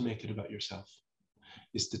not to make it about yourself.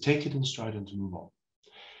 Is to take it in stride and to move on.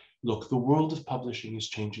 Look, the world of publishing is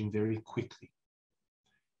changing very quickly.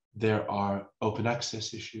 There are open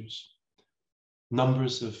access issues.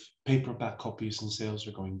 Numbers of paperback copies and sales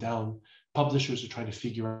are going down. Publishers are trying to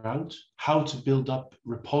figure out how to build up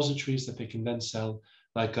repositories that they can then sell.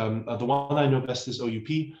 Like the one I know best is OUP.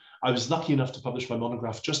 I was lucky enough to publish my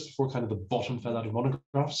monograph just before kind of the bottom fell out of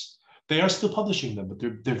monographs. They are still publishing them, but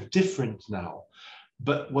they're different now.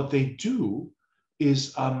 But what they do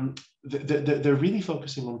is they're really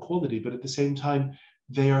focusing on quality, but at the same time,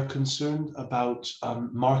 they are concerned about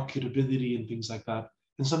marketability and things like that.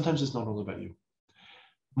 And sometimes it's not all about you.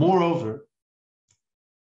 Moreover,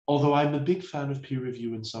 although I'm a big fan of peer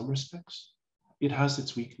review in some respects, it has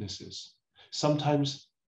its weaknesses. Sometimes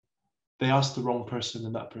they ask the wrong person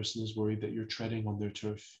and that person is worried that you're treading on their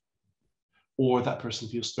turf. Or that person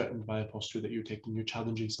feels threatened by a posture that you're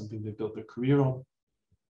challenging something they've built their career on.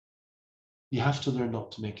 You have to learn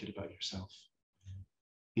not to make it about yourself.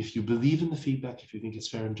 If you believe in the feedback, if you think it's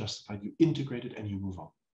fair and justified, you integrate it and you move on.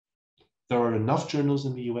 There are enough journals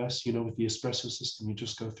in the US, with the espresso system, you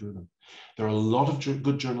just go through them. There are a lot of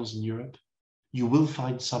good journals in Europe. You will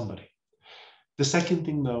find somebody. The second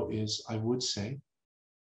thing, though, is I would say,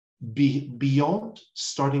 beyond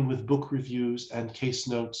starting with book reviews and case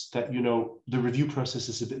notes that, the review process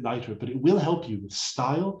is a bit lighter, but it will help you with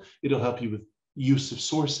style. It'll help you with use of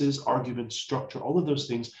sources, argument, structure, all of those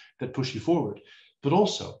things that push you forward. But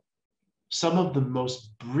also, some of the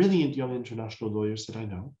most brilliant young international lawyers that I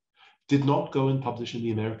know did not go and publish in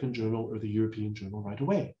the American journal or the European journal right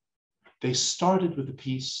away. They started with a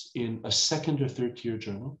piece in a second or third tier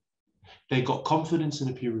journal. They got confidence in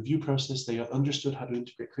a peer review process. They understood how to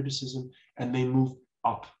integrate criticism, and they moved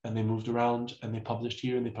up and they moved around and they published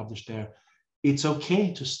here and they published there. It's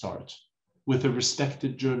okay to start with a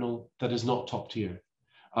respected journal that is not top tier.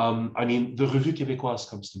 The Revue Québécoise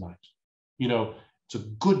comes to mind. It's a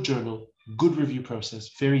good journal, good review process,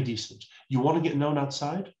 very decent. You want to get known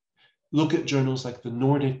outside? Look at journals like the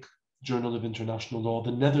Nordic Journal of International Law,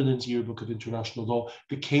 the Netherlands Yearbook of International Law,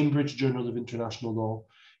 the Cambridge Journal of International Law.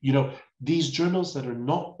 These journals that are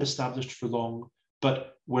not established for long,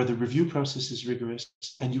 but where the review process is rigorous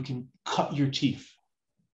and you can cut your teeth,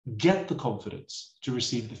 get the confidence to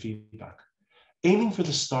receive the feedback. Aiming for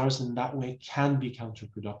the stars in that way can be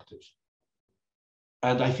counterproductive.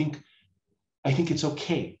 And I think it's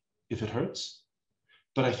okay if it hurts,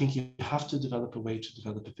 but I think you have to develop a way to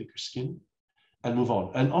develop a thicker skin and move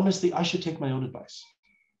on. And honestly, I should take my own advice.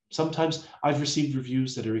 Sometimes I've received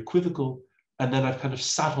reviews that are equivocal And then I've kind of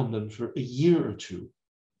sat on them for a year or two.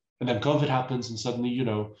 And then COVID happens, and suddenly, you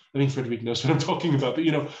know, I think Frédéric knows what I'm talking about, but,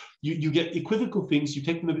 you know, you get equivocal things, you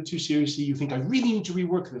take them a bit too seriously, you think, I really need to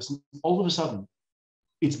rework this. And all of a sudden,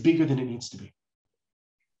 it's bigger than it needs to be.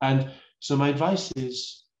 And so my advice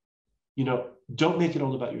is, you know, don't make it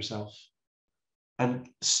all about yourself, and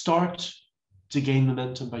start to gain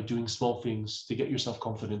momentum by doing small things to get yourself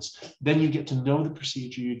confidence. Then you get to know the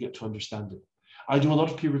procedure, you get to understand it. I do a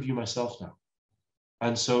lot of peer review myself now.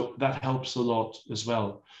 And so that helps a lot as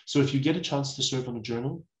well. So if you get a chance to serve on a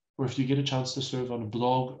journal, or if you get a chance to serve on a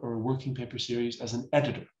blog or a working paper series as an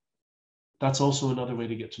editor, that's also another way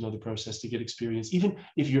to get to know the process, to get experience. Even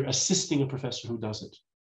if you're assisting a professor who does it,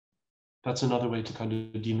 that's another way to kind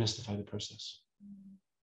of demystify the process.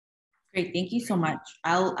 Great, thank you so much.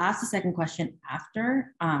 I'll ask the second question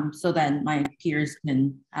after, so then my peers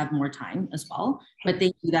can have more time as well. But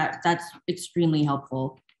thank you, that's extremely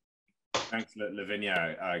helpful. Thanks,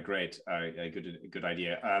 Lavinia. Great, good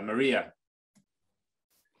idea. Maria.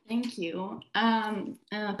 Thank you.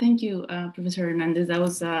 Thank you, Professor Hernandez. That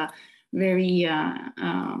was very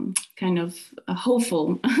kind of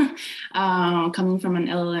hopeful coming from an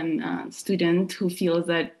LLM student who feels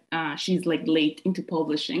that she's like late into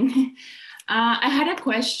publishing. I had a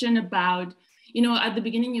question about, you know, at the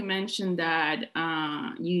beginning you mentioned that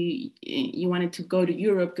you wanted to go to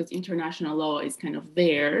Europe because international law is kind of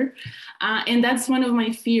there. And that's one of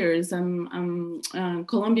my fears. I'm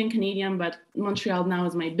Colombian Canadian, but Montreal now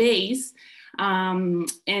is my base.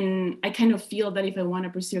 And I kind of feel that if I want to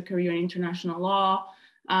pursue a career in international law,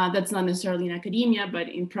 that's not necessarily in academia, but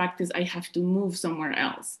in practice, I have to move somewhere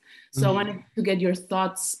else. So I wanted to get your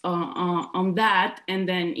thoughts on that. And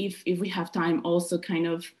then if we have time, also kind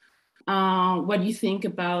of what do you think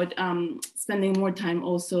about spending more time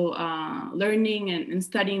also learning and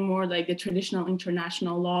studying more like the traditional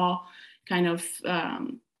international law kind of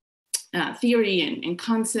theory and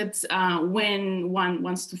concepts when one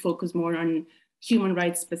wants to focus more on human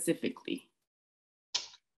rights specifically?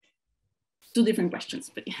 Two different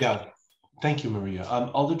questions, but yeah. Thank you, Maria.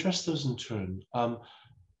 I'll address those in turn.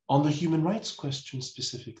 On the human rights question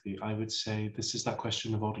specifically, I would say this is that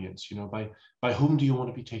question of audience. You know, by whom do you want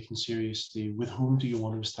to be taken seriously? With whom do you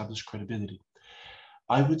want to establish credibility?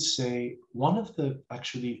 I would say one of the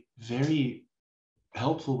actually very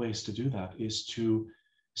helpful ways to do that is to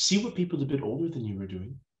see what people a bit older than you are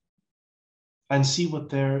doing, and see what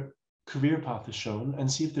their career path has shown,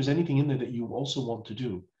 and see if there's anything in there that you also want to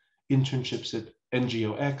do. Internships at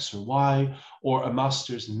NGO X or Y, or a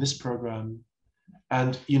master's in this program.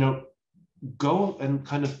 And, you know, go and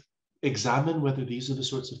kind of examine whether these are the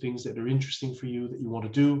sorts of things that are interesting for you, that you want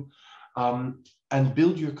to do, and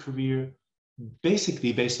build your career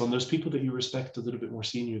basically based on those people that you respect a little bit more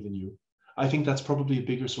senior than you. I think that's probably a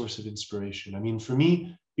bigger source of inspiration. I mean, for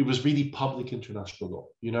me, it was really public international law,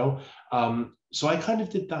 you know? So I kind of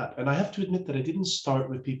did that. And I have to admit that I didn't start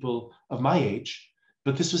with people of my age,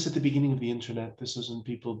 but this was at the beginning of the internet. This was when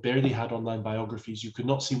people barely had online biographies. You could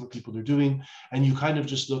not see what people are doing. And you kind of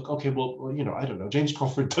just look, okay, well, you know, I don't know, James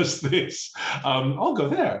Crawford does this. I'll go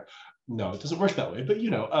there. No, it doesn't work that way. But, you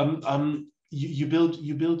know, you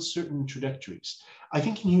build certain trajectories. I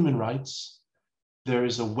think in human rights, there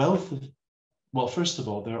is a wealth of, well, first of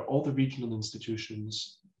all, there are all the regional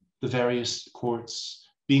institutions, the various courts.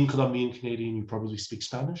 Being Colombian Canadian, you probably speak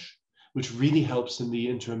Spanish, which really helps in the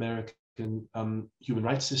inter-American human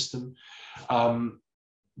rights system.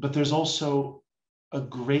 But there's also a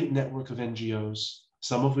great network of NGOs,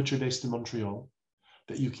 some of which are based in Montreal,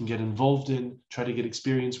 that you can get involved in, try to get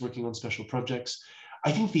experience working on special projects.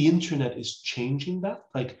 I think the internet is changing that.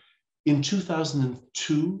 Like in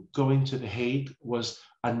 2002, going to The Hague was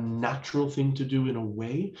a natural thing to do in a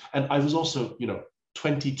way. And I was also, you know,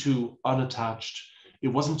 22, unattached. It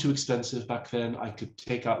wasn't too expensive back then. I could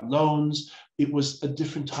take out loans. It was a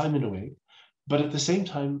different time in a way. But at the same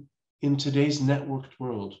time, in today's networked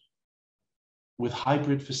world, with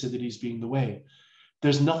hybrid facilities being the way,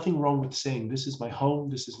 there's nothing wrong with saying, this is my home,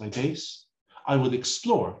 this is my base. I will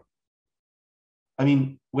explore. I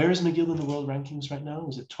mean, where is McGill in the world rankings right now?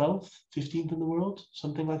 Is it 12th, 15th in the world?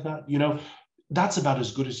 Something like that. You know, that's about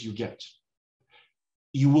as good as you get.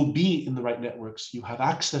 You will be in the right networks. You have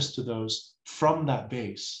access to those from that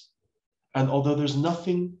base. And although there's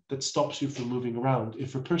nothing that stops you from moving around,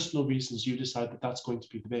 if for personal reasons you decide that that's going to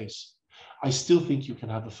be the base, I still think you can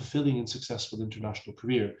have a fulfilling and successful international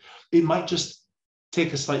career. It might just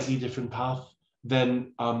take a slightly different path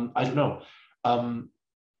than, I don't know.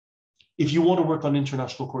 If you want to work on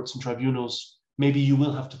international courts and tribunals, maybe you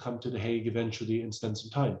will have to come to The Hague eventually and spend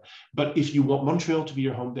some time. But if you want Montreal to be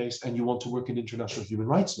your home base and you want to work in international human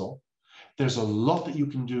rights law, There's a lot that you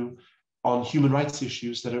can do on human rights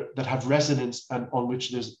issues that have resonance and on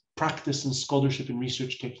which there's practice and scholarship and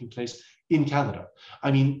research taking place in Canada. I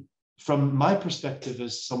mean, from my perspective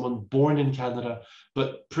as someone born in Canada,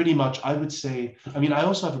 but pretty much I would say, I mean, I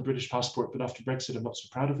also have a British passport, but after Brexit, I'm not so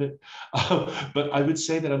proud of it. But I would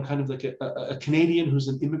say that I'm kind of like a Canadian who's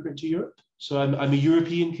an immigrant to Europe. So I'm a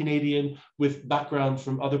European Canadian with background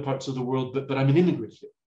from other parts of the world, but I'm an immigrant here.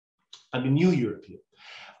 I'm a new European.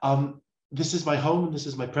 This is my home and this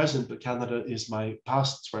is my present, but Canada is my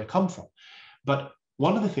past, it's where I come from. But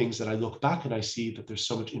one of the things that I look back and I see that there's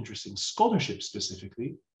so much interesting scholarship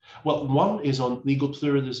specifically. Well, one is on legal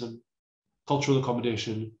pluralism, cultural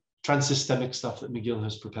accommodation, trans-systemic stuff that McGill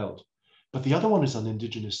has propelled. But the other one is on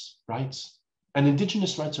Indigenous rights. And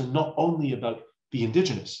Indigenous rights are not only about the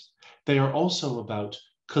Indigenous, they are also about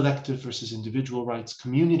collective versus individual rights,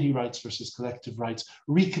 community rights versus collective rights,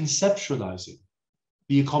 reconceptualizing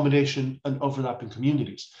the accommodation and overlapping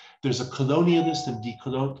communities. There's a colonialist and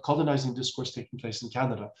decolonizing discourse taking place in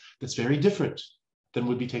Canada that's very different than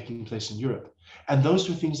would be taking place in Europe. And those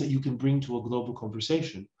are things that you can bring to a global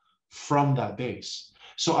conversation from that base.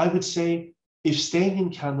 So I would say if staying in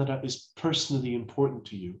Canada is personally important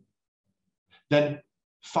to you, then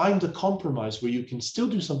find a compromise where you can still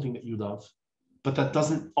do something that you love, but that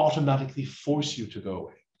doesn't automatically force you to go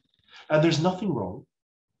away. And there's nothing wrong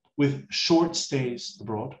with short stays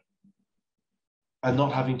abroad and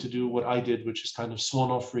not having to do what I did, which is kind of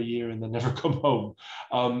swan off for a year and then never come home.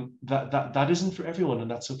 That isn't for everyone,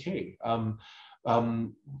 and that's okay.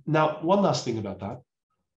 Now, one last thing about that.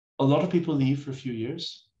 A lot of people leave for a few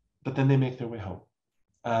years, but then they make their way home.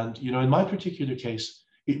 And, you know, in my particular case,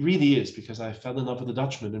 it really is because I fell in love with a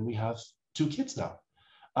Dutchman and we have 2 kids now.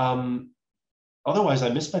 Otherwise, I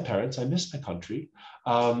miss my parents, I miss my country,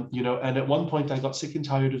 you know, and at one point I got sick and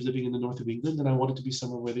tired of living in the north of England and I wanted to be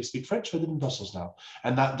somewhere where they speak French. I live in Brussels now,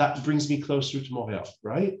 and that brings me closer to Montreal,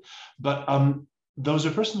 right? But those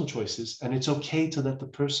are personal choices, and it's okay to let the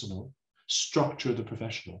personal structure the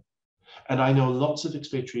professional. And I know lots of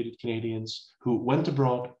expatriated Canadians who went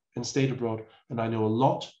abroad and stayed abroad, and I know a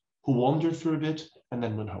lot who wandered for a bit and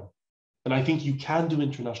then went home. And I think you can do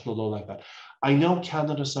international law like that. I know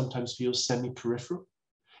Canada sometimes feels semi-peripheral.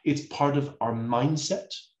 It's part of our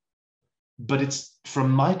mindset, but it's,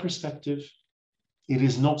 from my perspective, it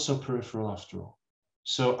is not so peripheral after all.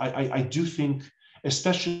 So I do think,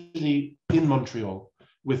 especially in Montreal,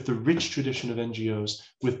 with the rich tradition of NGOs,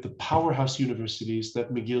 with the powerhouse universities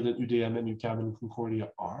that McGill and UDM and UQAM and Concordia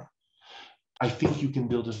are, I think you can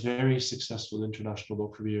build a very successful international law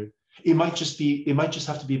career. It might just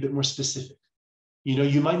have to be a bit more specific. You know,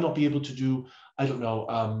 you might not be able to do, I don't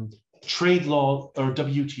know, trade law or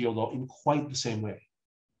WTO law in quite the same way.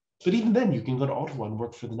 But even then, you can go to Ottawa and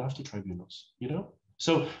work for the NAFTA tribunals, you know?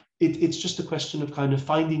 So it's just a question of kind of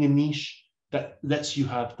finding a niche that lets you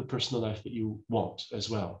have the personal life that you want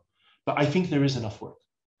as well. But I think there is enough work.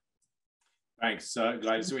 Thanks,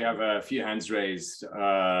 Gleider. So we have a few hands raised.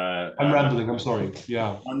 I'm rambling, I'm sorry.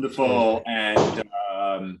 Yeah. Wonderful. And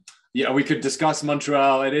yeah, we could discuss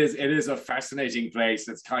Montreal. It is a fascinating place.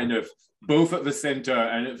 It's kind of both at the center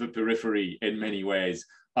and at the periphery in many ways.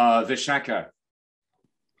 Vishaka.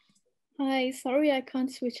 Hi, sorry I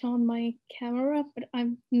can't switch on my camera, but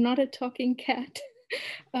I'm not a talking cat.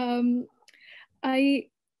 I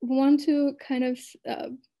want to kind of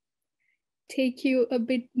take you a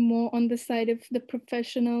bit more on the side of the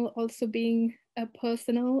professional also being a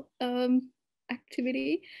personal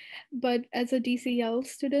activity. But as a DCL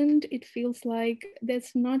student, it feels like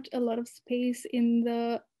there's not a lot of space in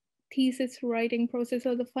the thesis writing process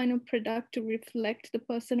or the final product to reflect the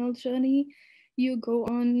personal journey you go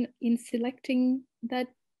on in selecting that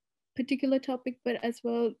particular topic, but as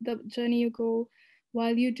well the journey you go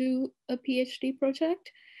while you do a PhD project,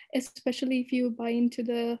 especially if you buy into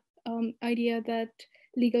the idea that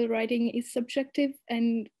legal writing is subjective,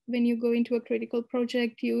 and when you go into a critical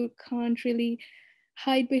project, you can't really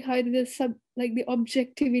hide behind the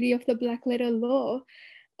objectivity of the black letter law.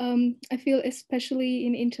 I feel especially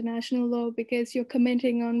in international law, because you're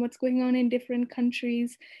commenting on what's going on in different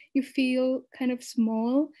countries, you feel kind of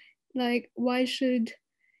small. Like, why should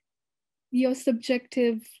your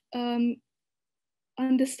subjective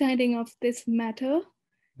understanding of this matter?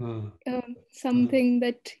 Something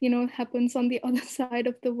that, you know, happens on the other side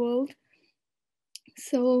of the world.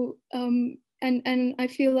 So, and I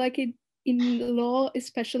feel like in law,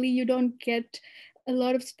 especially, you don't get a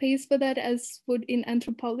lot of space for that as would in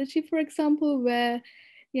anthropology, for example, where,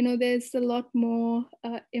 you know, there's a lot more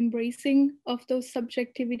embracing of those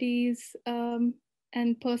subjectivities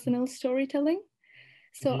and personal storytelling.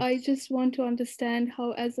 So I just want to understand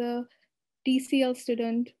how, as a DCL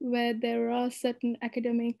student, where there are certain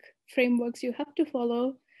academic frameworks you have to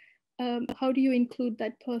follow, how do you include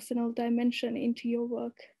that personal dimension into your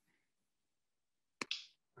work?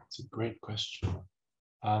 That's a great question.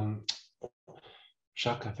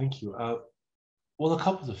 Shaka, thank you. Well, a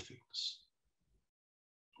couple of things.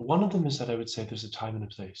 One of them is that I would say there's a time and a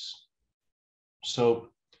place. So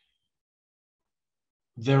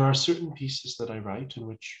there are certain pieces that I write in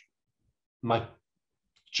which my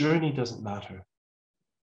journey doesn't matter.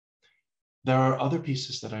 There are other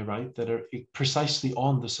pieces that I write that are precisely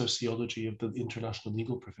on the sociology of the international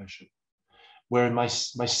legal profession, where my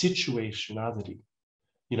situationality,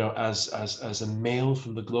 you know, as a male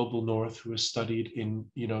from the global north who has studied in,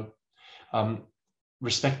 you know,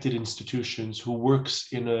 respected institutions, who works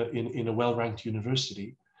in a well-ranked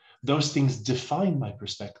university, those things define my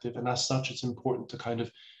perspective, and as such, it's important to kind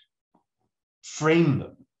of frame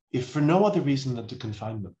them, if for no other reason than to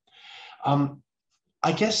confine them.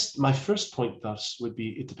 I guess my first point thus would be,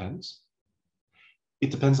 it depends. It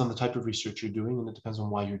depends on the type of research you're doing, and it depends on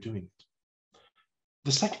why you're doing it.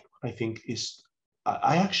 The second one, I think, is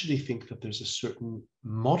I actually think that there's a certain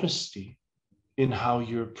modesty in how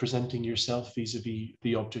you're presenting yourself vis-a-vis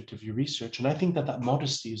the object of your research. And I think that that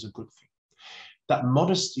modesty is a good thing. That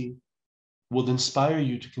modesty will inspire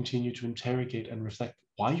you to continue to interrogate and reflect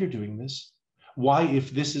why you're doing this, why, if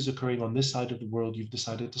this is occurring on this side of the world, you've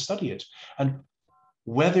decided to study it, and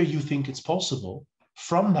whether you think it's possible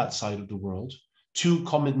from that side of the world to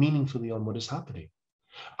comment meaningfully on what is happening.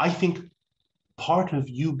 I think part of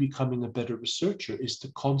you becoming a better researcher is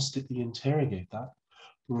to constantly interrogate that,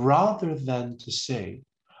 rather than to say,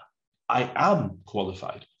 I am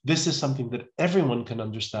qualified. This is something that everyone can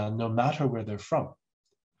understand, no matter where they're from.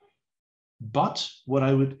 But what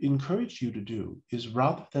I would encourage you to do is,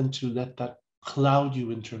 rather than to let that cloud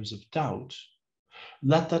you in terms of doubt,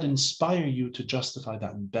 let that inspire you to justify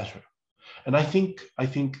that better. And I think,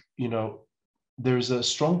 you know, there's a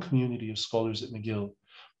strong community of scholars at McGill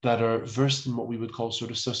that are versed in what we would call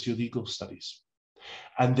sort of socio-legal studies.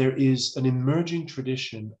 And there is an emerging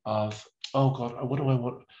tradition of, oh God, what do I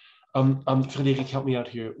want? Frédéric, help me out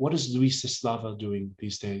here. What is Luis Eslava doing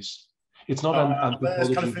these days? It's not well,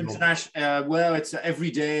 it's kind of international. Well, it's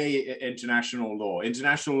everyday international law.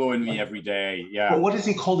 International law in the everyday. Yeah. But what is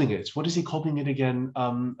he calling it? What is he calling it again?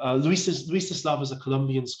 Luis Eslava is a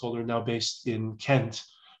Colombian scholar now based in Kent,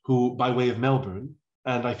 who, by way of Melbourne,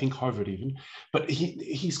 and I think Harvard even, but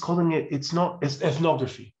he's calling it, it's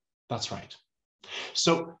ethnography. That's right.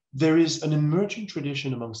 So there is an emerging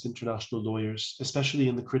tradition amongst international lawyers, especially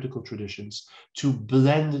in the critical traditions, to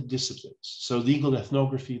blend disciplines. So legal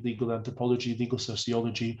ethnography, legal anthropology, legal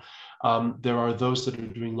sociology. There are those that are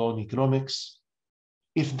doing law and economics.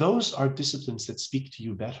 If those are disciplines that speak to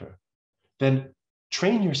you better, then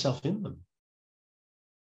train yourself in them.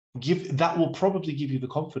 That will probably give you the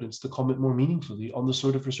confidence to comment more meaningfully on the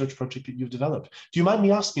sort of research project that you've developed. Do you mind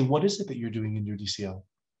me asking, what is it that you're doing in your DCL?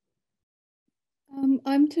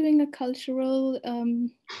 I'm doing a cultural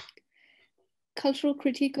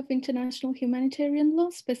critique of international humanitarian law,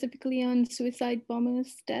 specifically on suicide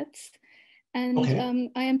bombers' deaths. And okay.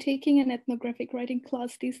 I am taking an ethnographic writing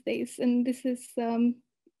class these days, and this is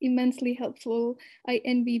immensely helpful. I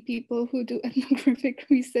envy people who do ethnographic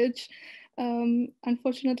research.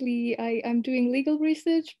 Unfortunately, I'm doing legal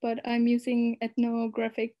research, but I'm using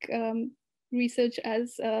ethnographic research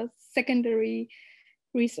as a secondary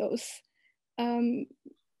resource. But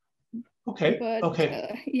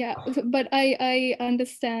I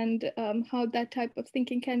understand how that type of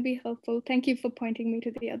thinking can be helpful. Thank you for pointing me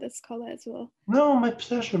to the other scholar as well. No, my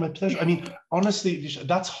pleasure, my pleasure. I mean, honestly,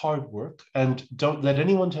 that's hard work, and don't let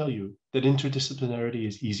anyone tell you that interdisciplinarity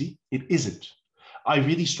is easy. It isn't. I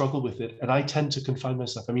really struggle with it, and I tend to confine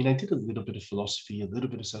myself. I mean, I did a little bit of philosophy, a little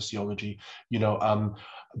bit of sociology, you know,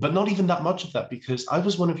 but not even that much of that, because I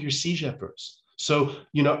was one of your CGEPers. So,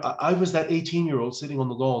 you know, I was that 18-year-old sitting on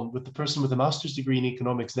the lawn with the person with a master's degree in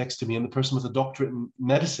economics next to me and the person with a doctorate in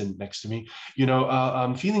medicine next to me, you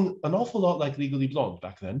know, feeling an awful lot like Legally Blonde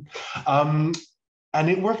back then. And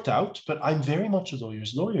it worked out, but I'm very much a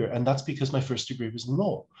lawyer's lawyer, and that's because my first degree was in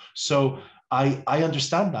law. So I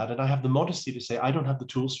understand that, and I have the modesty to say I don't have the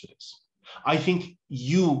tools for this. I think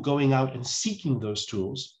you going out and seeking those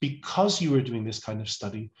tools because you are doing this kind of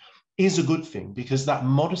study is a good thing, because that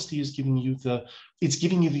modesty is giving you the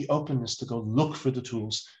openness to go look for the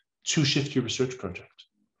tools to shift your research project.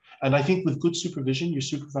 And I think with good supervision, your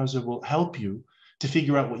supervisor will help you to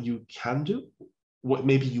figure out what you can do, what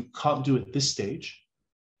maybe you can't do at this stage.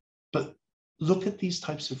 But look at these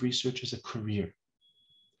types of research as a career.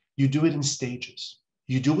 You do it in stages.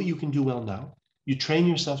 You do what you can do well now, You train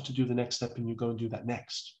yourself to do the next step and you go and do that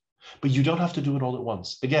next. But you don't have to do it all at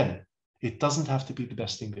once. Again, it doesn't have to be the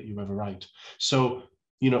best thing that you ever write. So,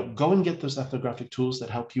 go and get those ethnographic tools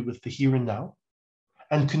that help you with the here and now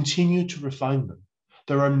and continue to refine them.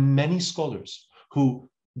 There are many scholars who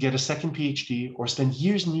get a second PhD or spend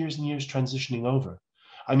years and years and years transitioning over.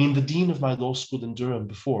 I mean, the dean of my law school in Durham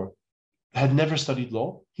before had never studied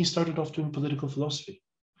law. He started off doing political philosophy.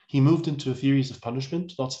 He moved into theories of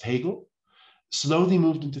punishment, lots of Hegel, slowly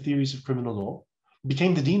moved into theories of criminal law,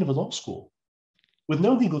 became the dean of a law school with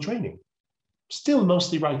no legal training. Still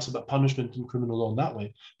mostly writes about punishment and criminal law in that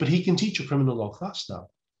way, but he can teach a criminal law class now.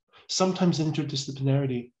 Sometimes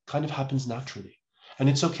interdisciplinarity kind of happens naturally, and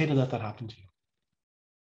it's okay to let that happen to you.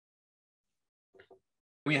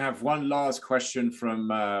 We have one last question from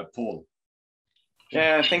Paul.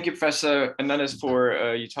 Yeah, thank you, Professor Hernández,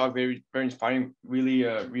 for your talk. Very, very inspiring, really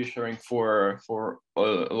reassuring for a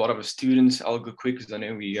lot of students. I'll go quick because I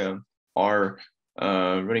know we are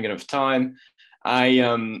running out of time. I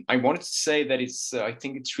wanted to say that I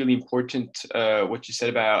think it's really important what you said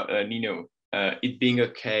about it being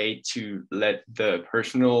okay to let the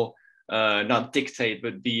personal not dictate,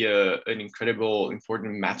 but be an incredible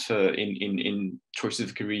important matter in choices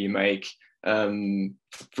of career you make.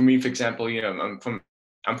 For me, for example, I'm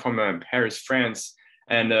from Paris, France,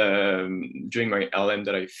 and during my LM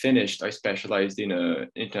that I finished, I specialized in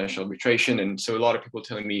international arbitration, and so a lot of people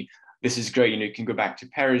telling me this is great. You can go back to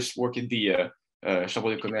Paris, work at the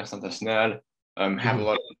Chambre de Commerce International, have a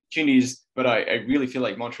lot of opportunities. But I really feel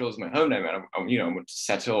like Montreal is my home now, and I want to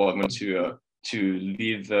settle. I want to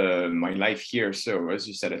live my life here. So as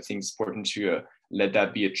you said, I think it's important to let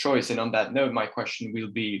that be a choice. And on that note, my question will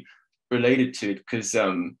be related to it because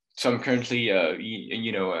so I'm currently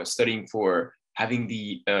studying for having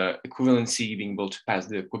the equivalency, being able to pass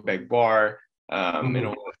the Quebec bar, and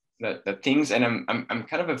all that things. And I'm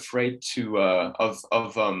kind of afraid of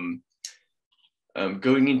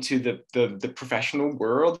going into the professional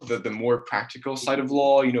world, the more practical side of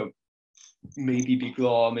law. Maybe big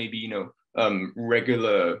law, maybe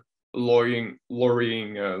regular lawyer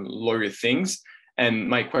things. And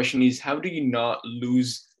my question is, how do you not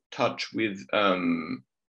lose touch with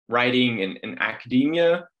writing and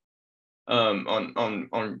academia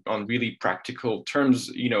on really practical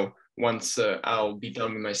terms? Once I'll be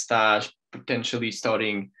done with my stage, potentially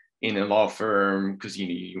starting in a law firm, because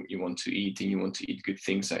you want to eat and you want to eat good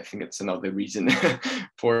things. I think that's another reason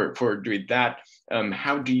for doing that.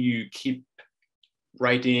 How do you keep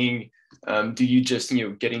writing? Do you just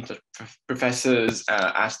get into professors,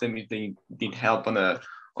 ask them if they need help on an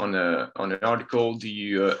article? Do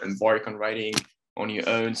you embark on writing on your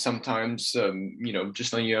own sometimes?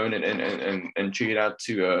 Just on your own and check it out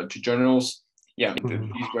to journals. Yeah,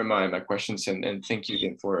 these were my questions, and thank you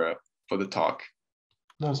again for the talk.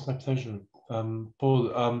 No, it's my pleasure,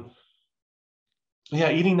 Paul.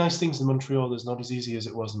 Yeah, eating nice things in Montreal is not as easy as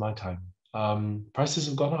it was in my time. Prices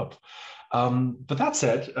have gone up. But that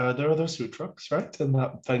said, there are those food trucks, right? And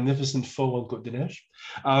that magnificent pho on Côte de Neige.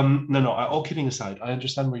 No, all kidding aside, I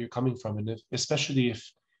understand where you're coming from. And especially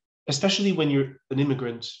when you're an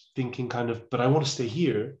immigrant thinking but I want to stay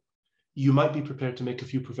here, you might be prepared to make a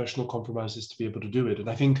few professional compromises to be able to do it. And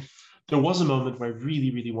I think there was a moment where I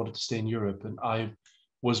really, really wanted to stay in Europe, and I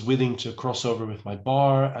was willing to cross over with my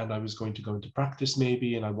bar, and I was going to go into practice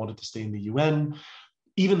maybe, and I wanted to stay in the UN,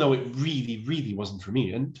 even though it really, really wasn't for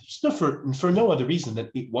me. And for no other reason than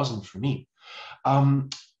it wasn't for me.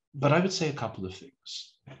 But I would say a couple of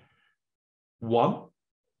things. One,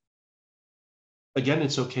 again,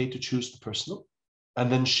 it's okay to choose the personal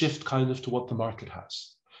and then shift to what the market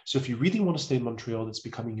has. So if you really want to stay in Montreal, that's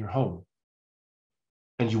becoming your home,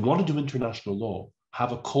 and you want to do international law,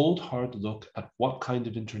 have a cold, hard look at what kind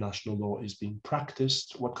of international law is being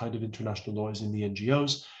practiced, what kind of international law is in the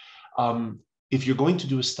NGOs. If you're going to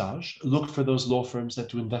do a stage, look for those law firms that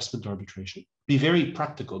do investment arbitration. Be very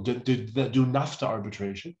practical, do NAFTA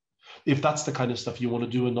arbitration, if that's the kind of stuff you want to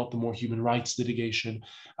do, and not the more human rights litigation,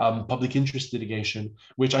 public interest litigation,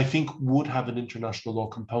 which I think would have an international law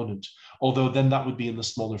component, although then that would be in the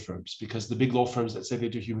smaller firms, because the big law firms that say they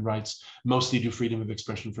do human rights mostly do freedom of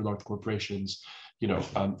expression for large corporations.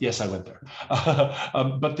 Yes, I went there.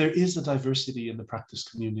 But there is a diversity in the practice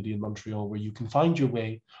community in Montreal where you can find your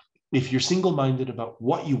way if you're single-minded about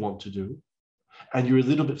what you want to do, and you're a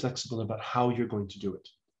little bit flexible about how you're going to do it.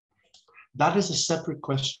 That is a separate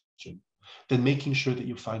question than making sure that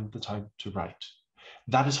you find the time to write.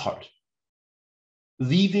 That is hard.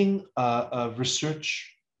 Leaving a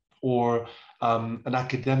research or an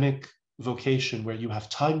academic vocation where you have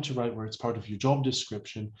time to write, where it's part of your job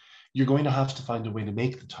description, you're going to have to find a way to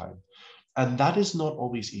make the time. And that is not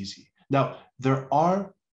always easy. Now, there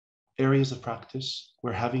are areas of practice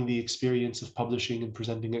where having the experience of publishing and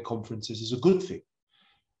presenting at conferences is a good thing.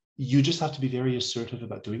 You just have to be very assertive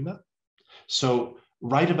about doing that. So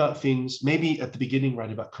write about things, maybe at the beginning,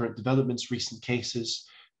 write about current developments, recent cases,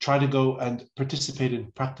 try to go and participate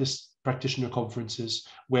in practitioner conferences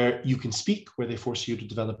where you can speak, where they force you to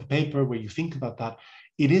develop a paper, where you think about that.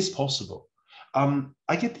 It is possible.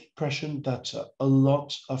 I get the impression that a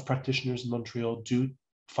lot of practitioners in Montreal do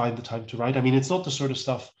find the time to write. I mean, it's not the sort of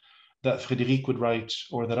stuff that Frédéric would write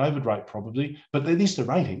or that I would write probably, but at least they're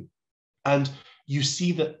writing. And you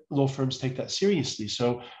see that law firms take that seriously.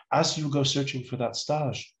 So as you go searching for that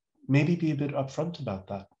stage, maybe be a bit upfront about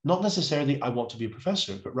that. Not necessarily, I want to be a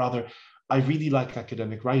professor, but rather, I really like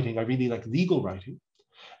academic writing. I really like legal writing.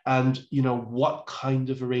 And, you know, what kind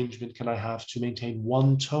of arrangement can I have to maintain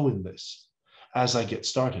one toe in this as I get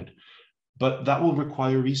started? But that will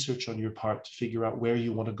require research on your part to figure out where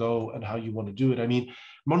you want to go and how you want to do it. I mean,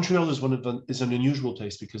 Montreal is an unusual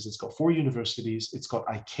place because it's got 4 universities, it's got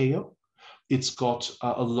ICAO, it's got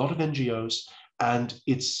a lot of NGOs, and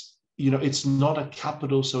it's, you know, it's not a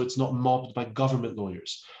capital, so it's not mobbed by government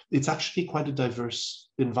lawyers. It's actually quite a diverse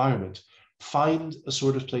environment. Find a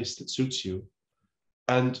sort of place that suits you.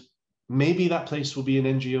 And maybe that place will be an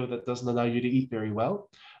NGO that doesn't allow you to eat very well,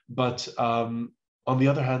 but on the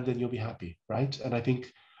other hand, then you'll be happy, right? And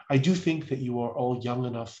I do think that you are all young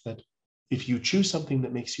enough that if you choose something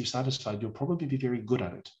that makes you satisfied, you'll probably be very good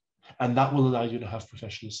at it. And that will allow you to have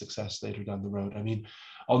professional success later down the road. I mean,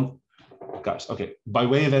 guys, okay, by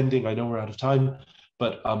way of ending, I know we're out of time,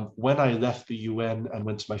 but when I left the UN and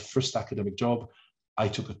went to my first academic job, I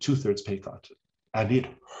took a 2/3 pay cut, and it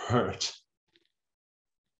hurt.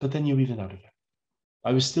 But then you even out again.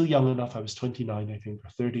 I was still young enough, I was 29, I think, or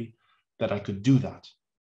 30, that I could do that.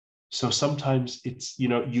 So sometimes it's, you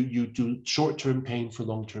know, you do short-term pain for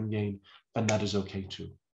long-term gain, and that is okay too.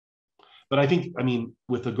 But I think, I mean,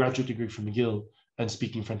 with a graduate degree from McGill and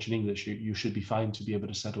speaking French and English, you should be fine to be able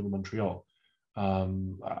to settle in Montreal.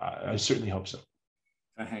 I certainly hope so.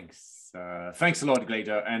 Thanks. Thanks a lot,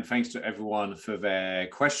 Gleider, and thanks to everyone for their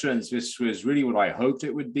questions. This was really what I hoped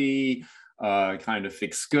it would be, kind of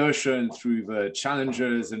excursion through the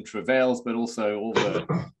challenges and travails, but also all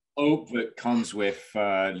the hope that comes with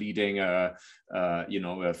leading a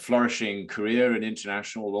flourishing career in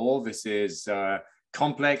international law. This is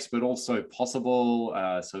complex, but also possible.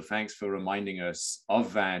 So thanks for reminding us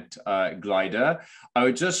of that, Gleider. I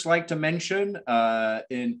would just like to mention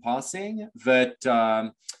in passing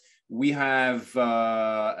that we have,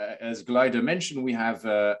 as Gleider mentioned, we have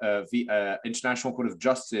the International Court of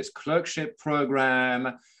Justice Clerkship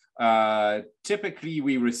Program. Typically,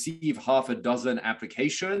 we receive half a dozen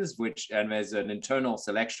applications, and there's an internal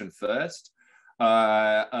selection first.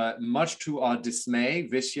 Much to our dismay,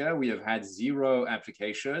 this year we have had 0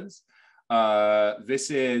 applications. This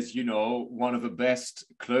is, you know, one of the best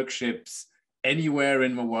clerkships anywhere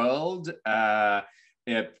in the world.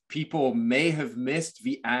 People may have missed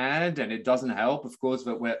the ad, and it doesn't help, of course,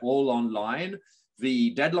 that we're all online.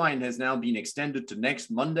 The deadline has now been extended to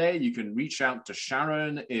next Monday. You can reach out to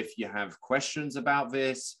Sharon if you have questions about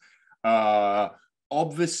this.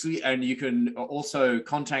 Obviously, and you can also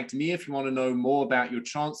contact me if you want to know more about your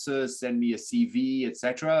chances, send me a CV,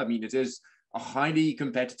 etc. I mean, it is a highly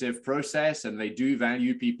competitive process, and they do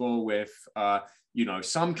value people with, you know,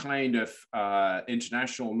 some kind of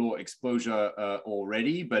international law exposure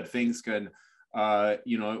already, but things can,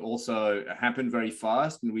 you know, also happen very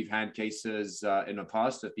fast. And we've had cases in the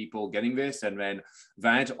past of people getting this, and then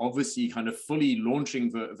that obviously kind of fully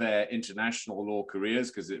launching their international law careers,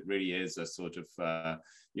 because it really is a sort of,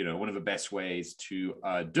 you know, one of the best ways to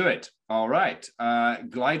do it. All right,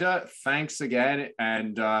 Gleider, thanks again.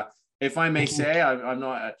 And if I may say, I don't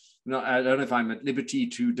know if I'm at liberty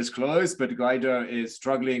to disclose, but Gleider is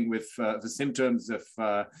struggling with the symptoms of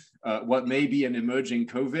what may be an emerging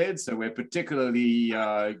COVID. So we're particularly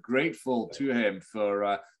grateful to him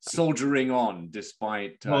for soldiering on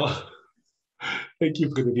despite. Well, thank you,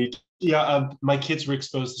 Frédéric. Yeah, my kids were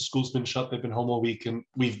exposed. The school's been shut. They've been home all week, and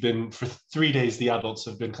we've been, for 3 days, the adults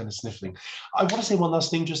have been kind of sniffling. I want to say one last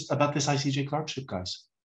thing just about this ICJ clerkship, guys.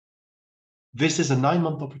 This is a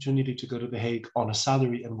 9-month opportunity to go to The Hague on a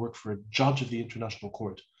salary and work for a judge of the International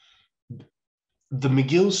Court. The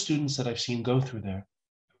McGill students that I've seen go through there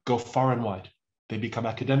go far and wide. They become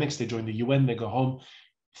academics, they join the UN, they go home.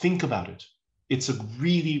 Think about it. It's a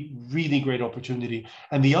really, really great opportunity.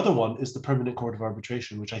 And the other one is the Permanent Court of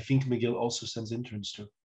Arbitration, which I think McGill also sends interns to,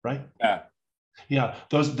 right? Yeah. Yeah,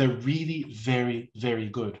 they're really very, very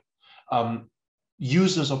good.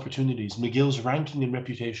 Use those opportunities. McGill's ranking and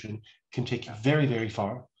reputation can take you very, very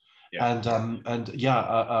far. Yeah. And yeah,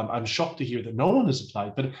 I'm shocked to hear that no one has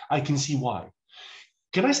applied, but I can see why.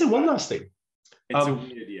 Can I say one last thing? It's a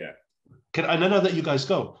weird, yeah. I know that you guys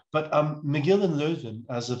go, but McGill and Leuven,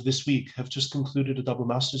 as of this week, have just concluded a double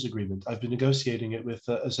master's agreement. I've been negotiating it with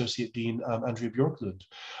Associate Dean Andrea Bjorklund.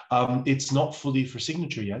 It's not fully for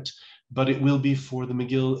signature yet, but it will be for the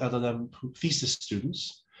McGill LLM thesis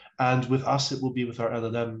students. And with us, it will be with our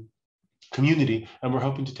LLM community, and we're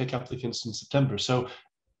hoping to take applicants in September. So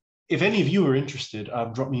if any of you are interested,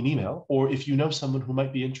 drop me an email, or if you know someone who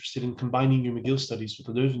might be interested in combining your McGill studies with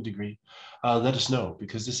a Leuven degree, let us know,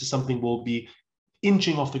 because this is something we'll be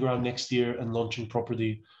inching off the ground next year and launching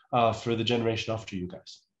properly for the generation after you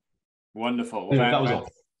guys. Wonderful. Anyway, that was all.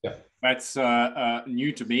 Yeah. That's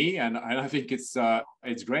new to me, and I think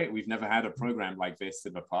it's great. We've never had a program like this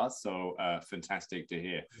in the past, so fantastic to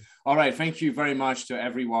hear. All right, thank you very much to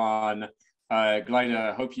everyone.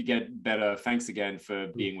 Gleider, hope you get better. Thanks again for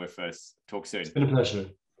being with us. Talk soon. It's been a pleasure.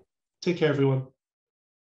 Take care, everyone.